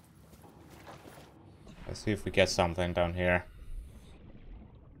 Let's see if we get something down here.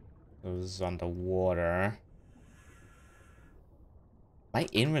 This is underwater. My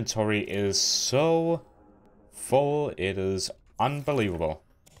inventory is so full, it is unbelievable.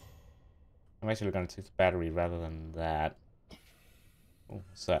 I'm actually gonna take the battery rather than that. Oh,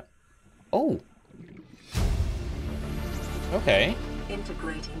 what's that? Oh! Okay.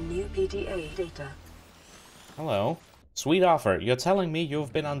 Integrating new PDA data. Hello. Sweet offer. You're telling me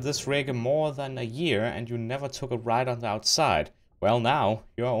you've been on this rig more than a year and you never took a ride on the outside. Well now,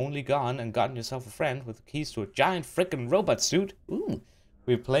 you're only gone and gotten yourself a friend with the keys to a giant frickin' robot suit. Ooh.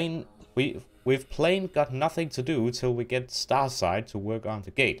 We've plain got nothing to do till we get Starside to work on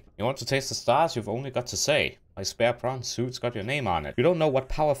the gate. You want to taste the stars? You've only got to say. My spare prawn suit's got your name on it. You don't know what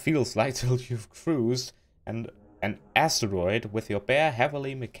power feels like till you've cruised an asteroid with your bare,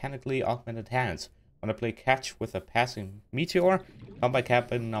 heavily mechanically augmented hands. Wanna play catch with a passing meteor? Come by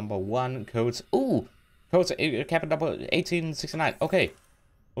cabin number 1, codes... Ooh! Codes cabin number 1869. Okay.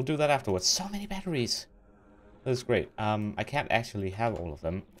 We'll do that afterwards. So many batteries. That is great. I can't actually have all of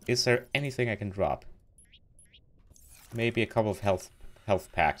them. Is there anything I can drop? Maybe a couple of health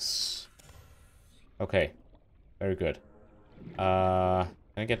packs. Okay. Very good. Can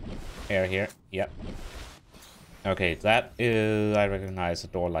I get air here? Yep. Okay, that is... I recognize a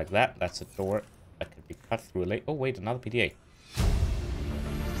door like that. That's a door that could be cut through a lake. Oh, wait, another PDA.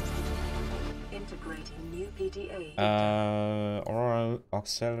 Integrating new PDA. Aurora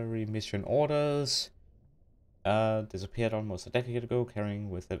auxiliary mission orders. Disappeared almost a decade ago,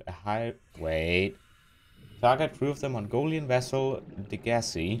 carrying with it a high... Wait. Target crew of the Mongolian vessel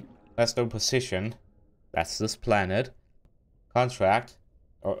Degassi. Best known position. That's this planet. Contract.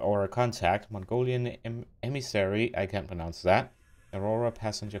 Or a contact. Mongolian emissary. I can't pronounce that. Aurora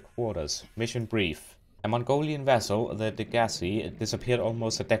passenger quarters. Mission brief. A Mongolian vessel, the Degassi, disappeared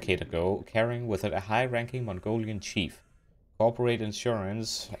almost a decade ago, carrying with it a high-ranking Mongolian chief. Corporate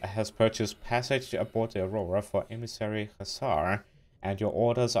Insurance has purchased passage aboard the Aurora for emissary Khazar, and your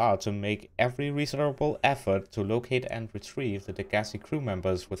orders are to make every reasonable effort to locate and retrieve the Degassi crew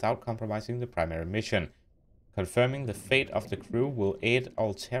members without compromising the primary mission. Confirming the fate of the crew will aid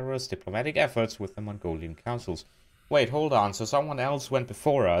Altera's diplomatic efforts with the Mongolian councils. Wait, hold on, so someone else went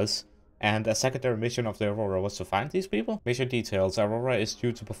before us, and a secondary mission of the Aurora was to find these people? Mission details. Aurora is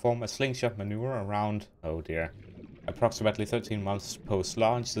due to perform a slingshot maneuver around... Oh dear. Approximately 13 months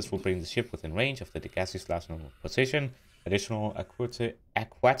post-launch, this will bring the ship within range of the Degassi-class normal position. Additional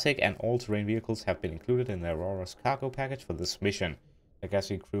aquatic and all-terrain vehicles have been included in the Aurora's cargo package for this mission. The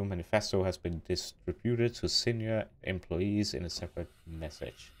Degassi crew manifesto has been distributed to senior employees in a separate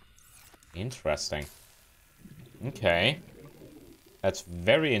message. Interesting. Okay. That's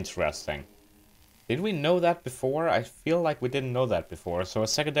very interesting. Did we know that before? I feel like we didn't know that before. So a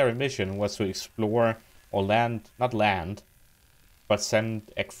secondary mission was to explore or not land, but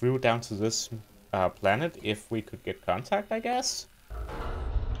send a crew down to this planet if we could get contact, I guess?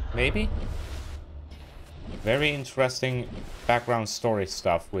 Maybe? Very interesting background story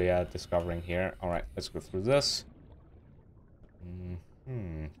stuff we are discovering here. Alright, let's go through this.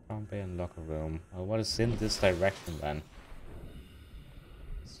 Farm bay and locker room. What is in this direction then?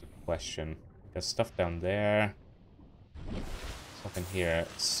 That's the question. There's stuff down there. Stuff in here.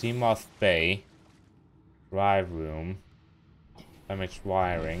 Seamoth Bay. Drive room. Damaged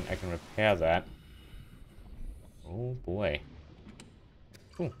wiring. I can repair that. Oh boy.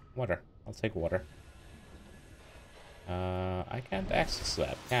 Ooh, water. I'll take water. I can't access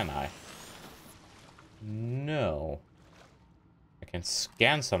that, can I? No. I can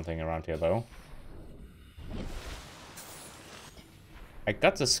scan something around here though. I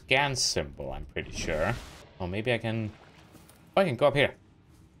got the scan symbol, I'm pretty sure. Oh, maybe I can... Oh, I can go up here.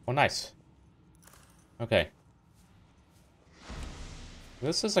 Oh, nice. Okay.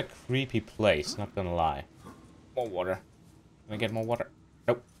 This is a creepy place, not gonna lie. More water. Can I get more water?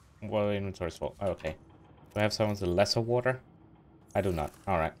 Nope. Well, inventory's full. Oh, okay. Do I have some of the lesser water? I do not.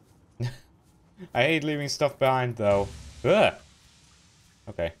 Alright. I hate leaving stuff behind, though. Ugh!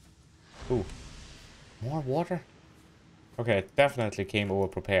 Okay. Ooh. More water? Okay, definitely came over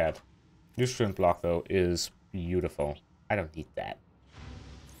prepared. Nutrient block, though, is beautiful. I don't need that.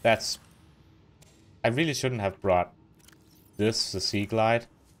 That's... I really shouldn't have brought this, the Sea Glide,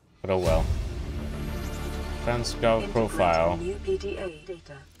 but oh well. Transcout profile. New PDA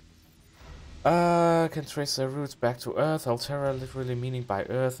data. Can trace their roots back to Earth. Altera, literally meaning by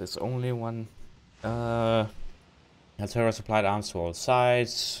Earth, is only one. Altera supplied arms to all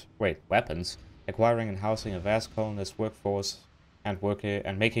sides. Wait, weapons. Acquiring and housing a vast colonist workforce and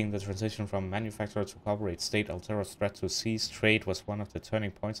making the transition from manufacturer to corporate state. Altera's threat to seize trade was one of the turning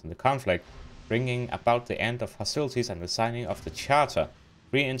points in the conflict, bringing about the end of hostilities and the signing of the Charter.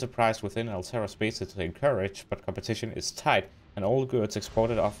 Free enterprise within Altera space is encouraged, but competition is tight, and all goods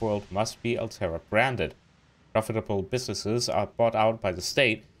exported off-world must be Altera branded. Profitable businesses are bought out by the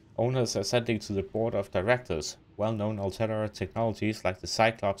state, owners ascending to the board of directors. Well-known Altera technologies like the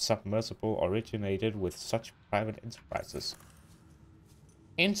Cyclops submersible originated with such private enterprises.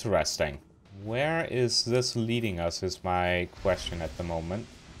 Interesting. Where is this leading us is my question at the moment.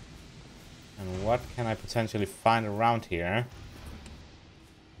 And what can I potentially find around here?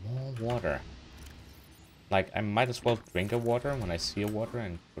 More water. Like, I might as well drink a water when I see a water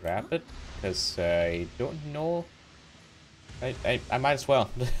and grab it, because I don't know. I might as well.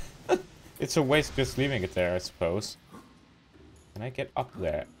 It's a waste just leaving it there, I suppose. Can I get up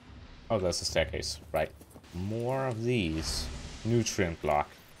there? Oh, there's a staircase. Right. More of these. Nutrient block.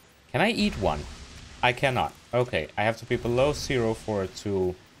 Can I eat one? I cannot. Okay, I have to be below 0 for it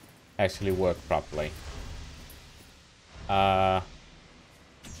to actually work properly. There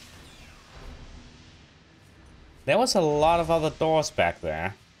was a lot of other doors back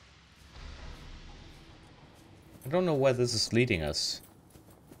there. I don't know where this is leading us.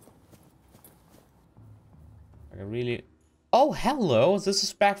 I really... Oh, hello! This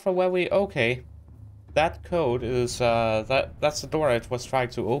is back from where we... Okay. That code is, that's the door I was trying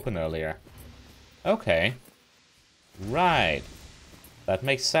to open earlier. Okay. Right. That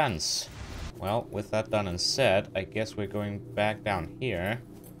makes sense. Well, with that done and said, I guess we're going back down here.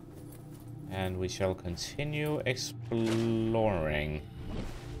 And we shall continue exploring.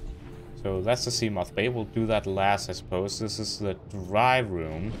 So that's the Seamoth Bay. We'll do that last, I suppose. This is the drive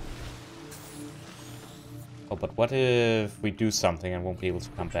room. Oh, but what if we do something and won't be able to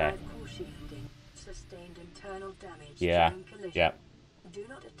come back? Sustained internal damage Yeah, during collision. yeah. Do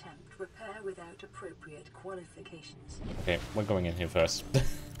not attempt repair without appropriate qualifications. Okay, we're going in here first.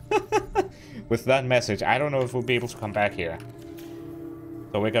 With that message, I don't know if we'll be able to come back here.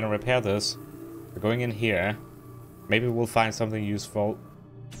 So we're gonna repair this. We're going in here. Maybe we'll find something useful.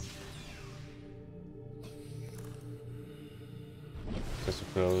 Just a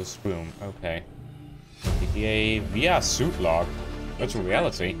closed room. Okay. PDA via suit log. Virtual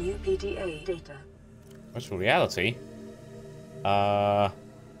reality. New PDA data. Virtual reality. Spawning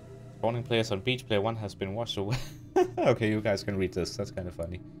players on beach. Player 1 has been washed away. Okay, you guys can read this. That's kind of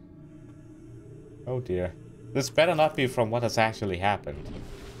funny. Oh dear. This better not be from what has actually happened.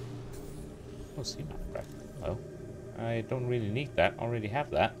 Oh, sea map breath. Hello. I don't really need that. Already have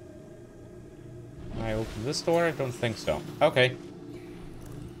that. Can I open this door? I don't think so. Okay.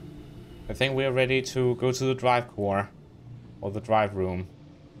 I think we're ready to go to the drive core. Or the drive room.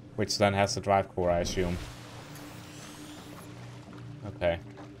 Which then has the drive core, I assume. Okay.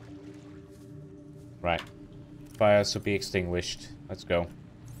 Right. Fires to be extinguished. Let's go.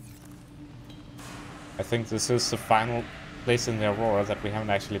 I think this is the final place in the Aurora that we haven't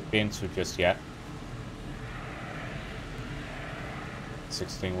actually been to just yet. Let's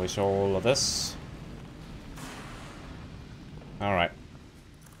extinguish all of this. Alright.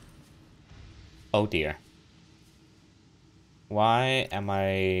 Oh dear. Why am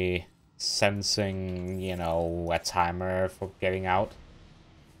I sensing, you know, a timer for getting out?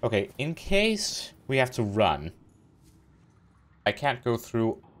 Okay, in case we have to run, I can't go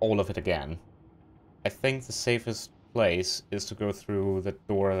through all of it again. I think the safest place is to go through the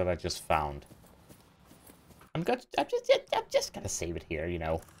door that I just found. I'm just gonna save it here, you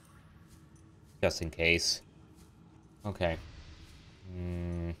know. Just in case. Okay.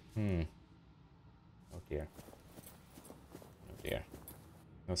 Oh dear. Oh dear.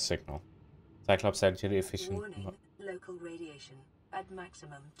 No signal. Cyclops energy efficient. Warning, local radiation at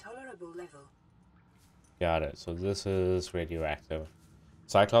maximum tolerable level. Got it. So this is radioactive.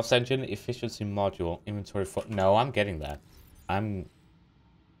 Cyclops engine efficiency module inventory for. No, I'm getting that. I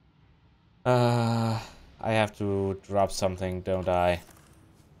have to drop something, don't I?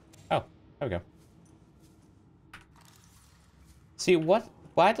 Oh, there we go. See what?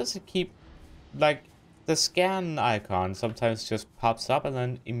 Why does it keep like the scan icon sometimes just pops up and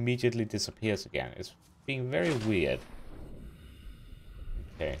then immediately disappears again? It's being very weird.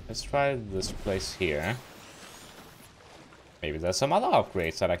 Okay, let's try this place here. Maybe there's some other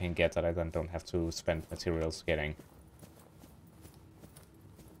upgrades that I can get that I then don't have to spend materials getting.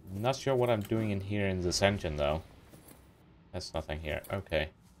 I'm not sure what I'm doing in here in this engine though. There's nothing here. Okay.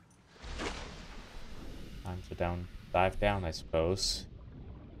 Time to dive down, I suppose.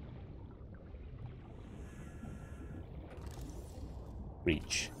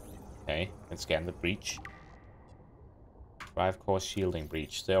 Breach. Okay, let's scan the breach. Drive core shielding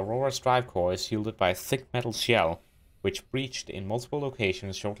breach. The Aurora's drive core is shielded by a thick metal shell, which breached in multiple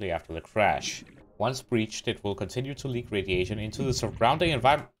locations shortly after the crash. Once breached, it will continue to leak radiation into the surrounding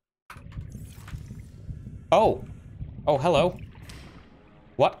environment. Oh! Oh, hello.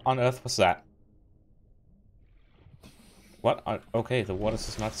 What on earth was that? What on... Okay, the water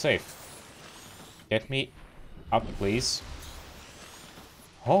is not safe. Get me up, please.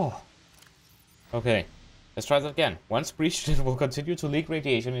 Oh! Okay. Let's try that again. Once breached, it will continue to leak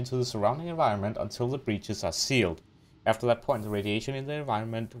radiation into the surrounding environment until the breaches are sealed. After that point, the radiation in the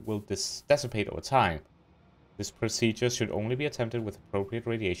environment will dissipate over time. This procedure should only be attempted with appropriate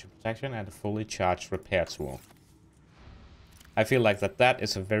radiation protection and a fully charged repair tool. I feel like that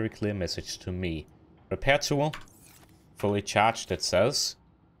is a very clear message to me. Repair tool, fully charged it says.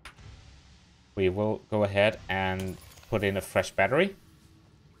 We will go ahead and put in a fresh battery.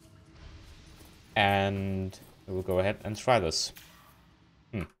 And we will go ahead and try this.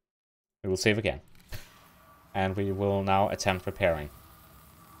 We will save again. And we will now attempt repairing.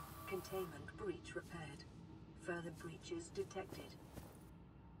 Containment breach repaired. Further breaches detected.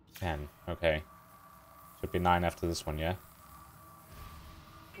 10. Okay. Should be 9 after this one, yeah?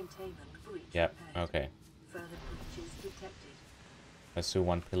 Containment breach Yep, repaired. okay. Further breaches detected. Let's do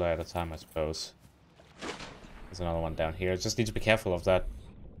one pillar at a time, I suppose. There's another one down here. Just need to be careful of that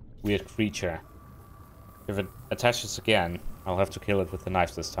weird creature. If it attaches again, I'll have to kill it with the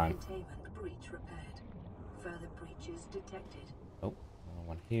knife this time. Containment breach repaired. Further breaches detected. Oh, another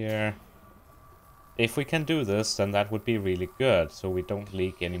one here. If we can do this, then that would be really good, so we don't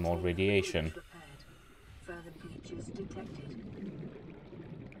leak any more radiation. Further breaches detected.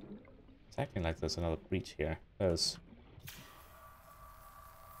 It's acting like there's another breach here. There's...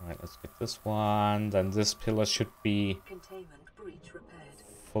 Alright, let's get this one. Then this pillar should be Containment breach repaired.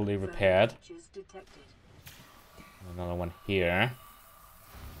 fully repaired. Breaches detected. Another one here.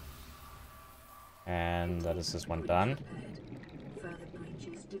 And that is this one done. Further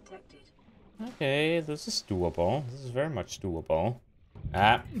breaches detected. Okay, this is doable. This is very much doable.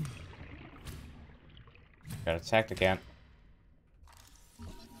 Ah. Got attacked again.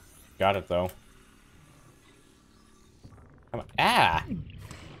 Got it though. Come on. Ah!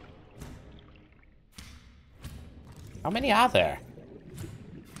 How many are there?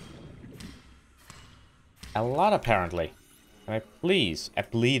 A lot, apparently. Can I please? A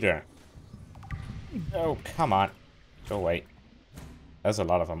bleeder. Oh, come on. Go away. There's a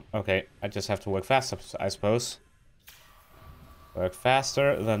lot of them. Okay, I just have to work faster, I suppose. Work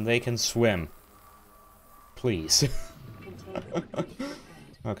faster than they can swim. Please.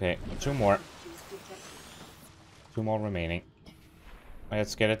 Okay, 2 more. 2 more remaining.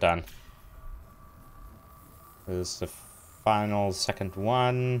 Let's get it done. This is the final second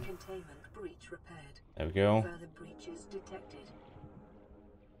one. Containment breach repaired. There we go. Further breaches detected.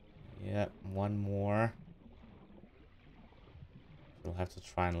 Yeah, 1 more. We'll have to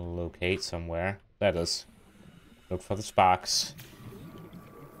try and locate somewhere. That is. Look for the sparks.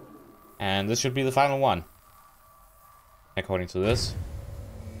 And this should be the final one. According to this.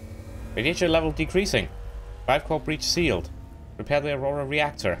 Radiation level decreasing. 5 core breach sealed. Repair the Aurora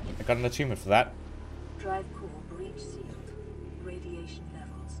reactor. I got an achievement for that. Drive core breach sealed. Radiation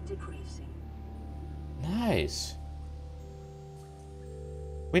levels decreasing. Nice.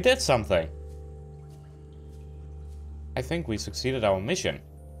 We did something. I think we succeeded our mission.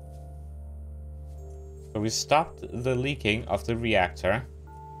 So we stopped the leaking of the reactor,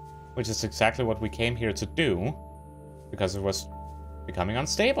 which is exactly what we came here to do, because it was becoming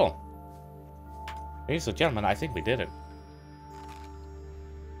unstable. Ladies and gentlemen, I think we did it.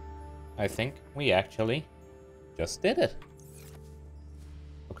 I think we actually just did it.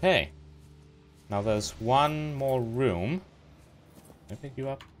 Okay. Now there's 1 more room. Can I pick you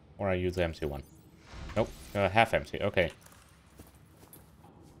up? Or are you the empty one? Nope, half empty. Okay.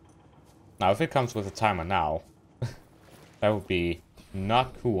 Now, if it comes with a timer now, that would be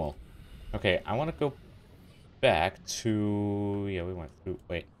not cool. Okay, I want to go back to... Yeah, we went through...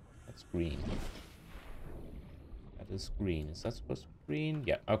 Wait, that's green. That is green. Is that supposed to be green?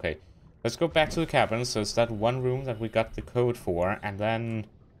 Yeah, okay. Let's go back to the cabin. So it's that 1 room that we got the code for. And then...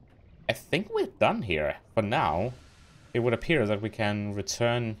 I think we're done here. For now, it would appear that we can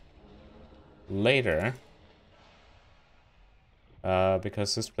return later.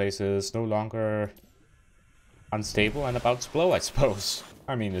 Because this place is no longer unstable and about to blow, I suppose.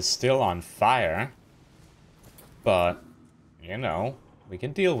 I mean, it's still on fire. But, you know, we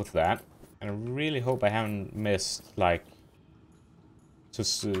can deal with that. And I really hope I haven't missed, like,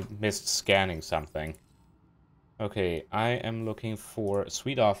 just missed scanning something. Okay, I am looking for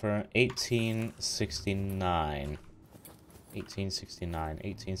Sweet Offer 1869. 1869.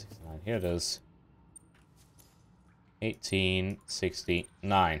 Here it is.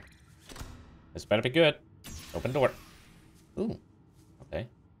 1869. This better be good. Open door. Ooh. Okay.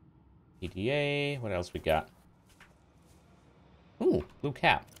 PDA. What else we got? Ooh, blue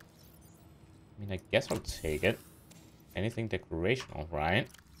cap. I mean, I guess I'll take it. Anything decorational, right?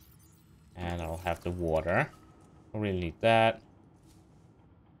 And I'll have the water. Don't really need that.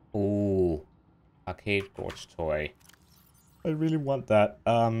 Ooh. Arcade gorge toy. I really want that.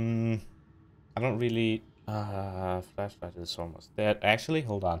 I don't really... flashlight is almost dead. Actually,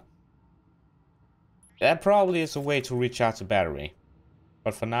 hold on. That probably is a way to recharge the battery.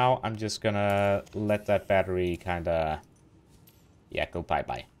 But for now, I'm just gonna let that battery kinda... Yeah, go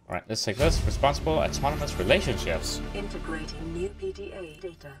bye-bye. Alright, let's take this. Responsible autonomous relationships. Integrating new PDA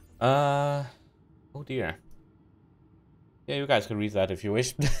data. Oh dear. Yeah, you guys can read that if you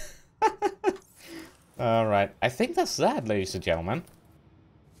wish. Alright, I think that's that, ladies and gentlemen.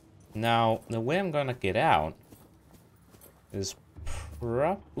 Now, the way I'm gonna get out is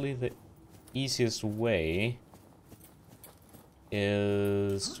probably the easiest way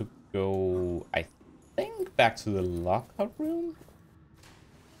is to go, I think, back to the lockout room.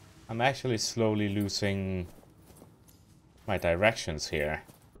 I'm actually slowly losing my directions here.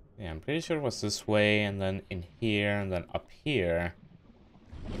 Yeah, I'm pretty sure it was this way, and then in here, and then up here.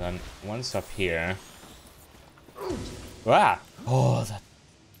 And then once up here. Ah! Oh, that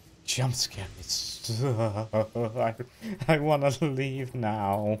jump scared me. I want to leave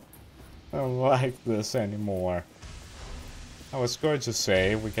now. I don't like this anymore. I was going to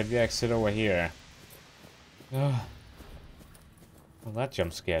say we can exit over here. Well, that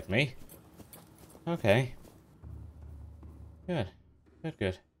jump scared me. Okay. Good.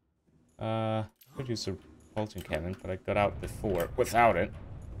 Good. Could use a Bolton cannon, but I got out before without it.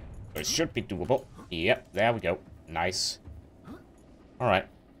 So it should be doable. Yep, there we go. Nice. Alright.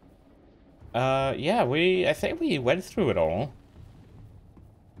 Yeah, I think we went through it all.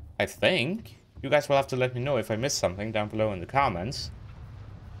 I think. You guys will have to let me know if I missed something down below in the comments.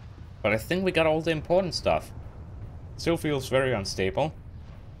 But I think we got all the important stuff. Still feels very unstable.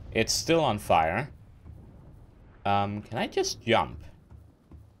 It's still on fire. Can I just jump?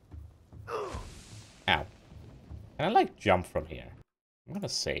 Ow. Can I, like, jump from here? I'm gonna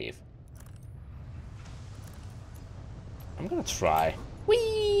save. I'm gonna try.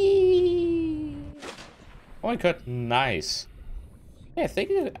 Whee! Oh my god, nice. Yeah, I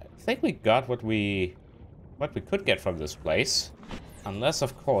think we got what we could get from this place. Unless,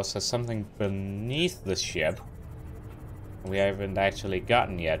 of course, there's something beneath the ship we haven't actually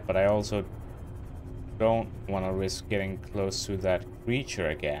gotten yet, but I also don't want to risk getting close to that creature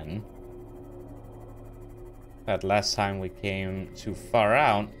again. That last time we came too far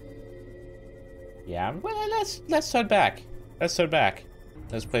out. Yeah, well, let's turn back. Let's turn back.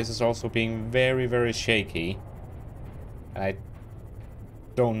 This place is also being very, very shaky. And I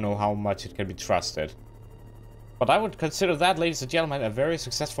don't know how much it can be trusted. But I would consider that, ladies and gentlemen, a very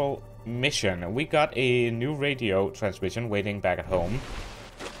successful mission. We got a new radio transmission waiting back at home.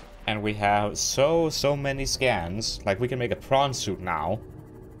 And we have so many scans. Like, we can make a prawn suit now.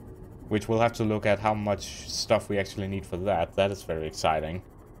 Which we'll have to look at how much stuff we actually need for that. That is very exciting.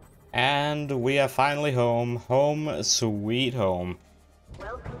 And we are finally home. Home, sweet home.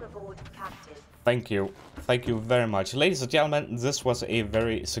 Welcome aboard, Captain. Thank you. Thank you very much. Ladies and gentlemen, this was a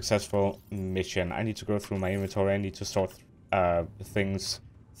very successful mission. I need to go through my inventory. I need to sort things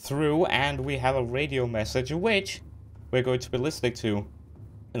through. And we have a radio message, which we're going to be listening to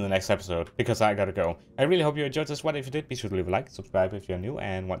in the next episode, because I gotta go. I really hope you enjoyed this one. If you did, be sure to leave a like, subscribe if you're new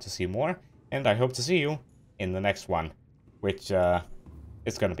and want to see more. And I hope to see you in the next one, which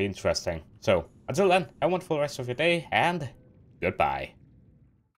is gonna be interesting. So, until then, have a wonderful rest of your day, and goodbye.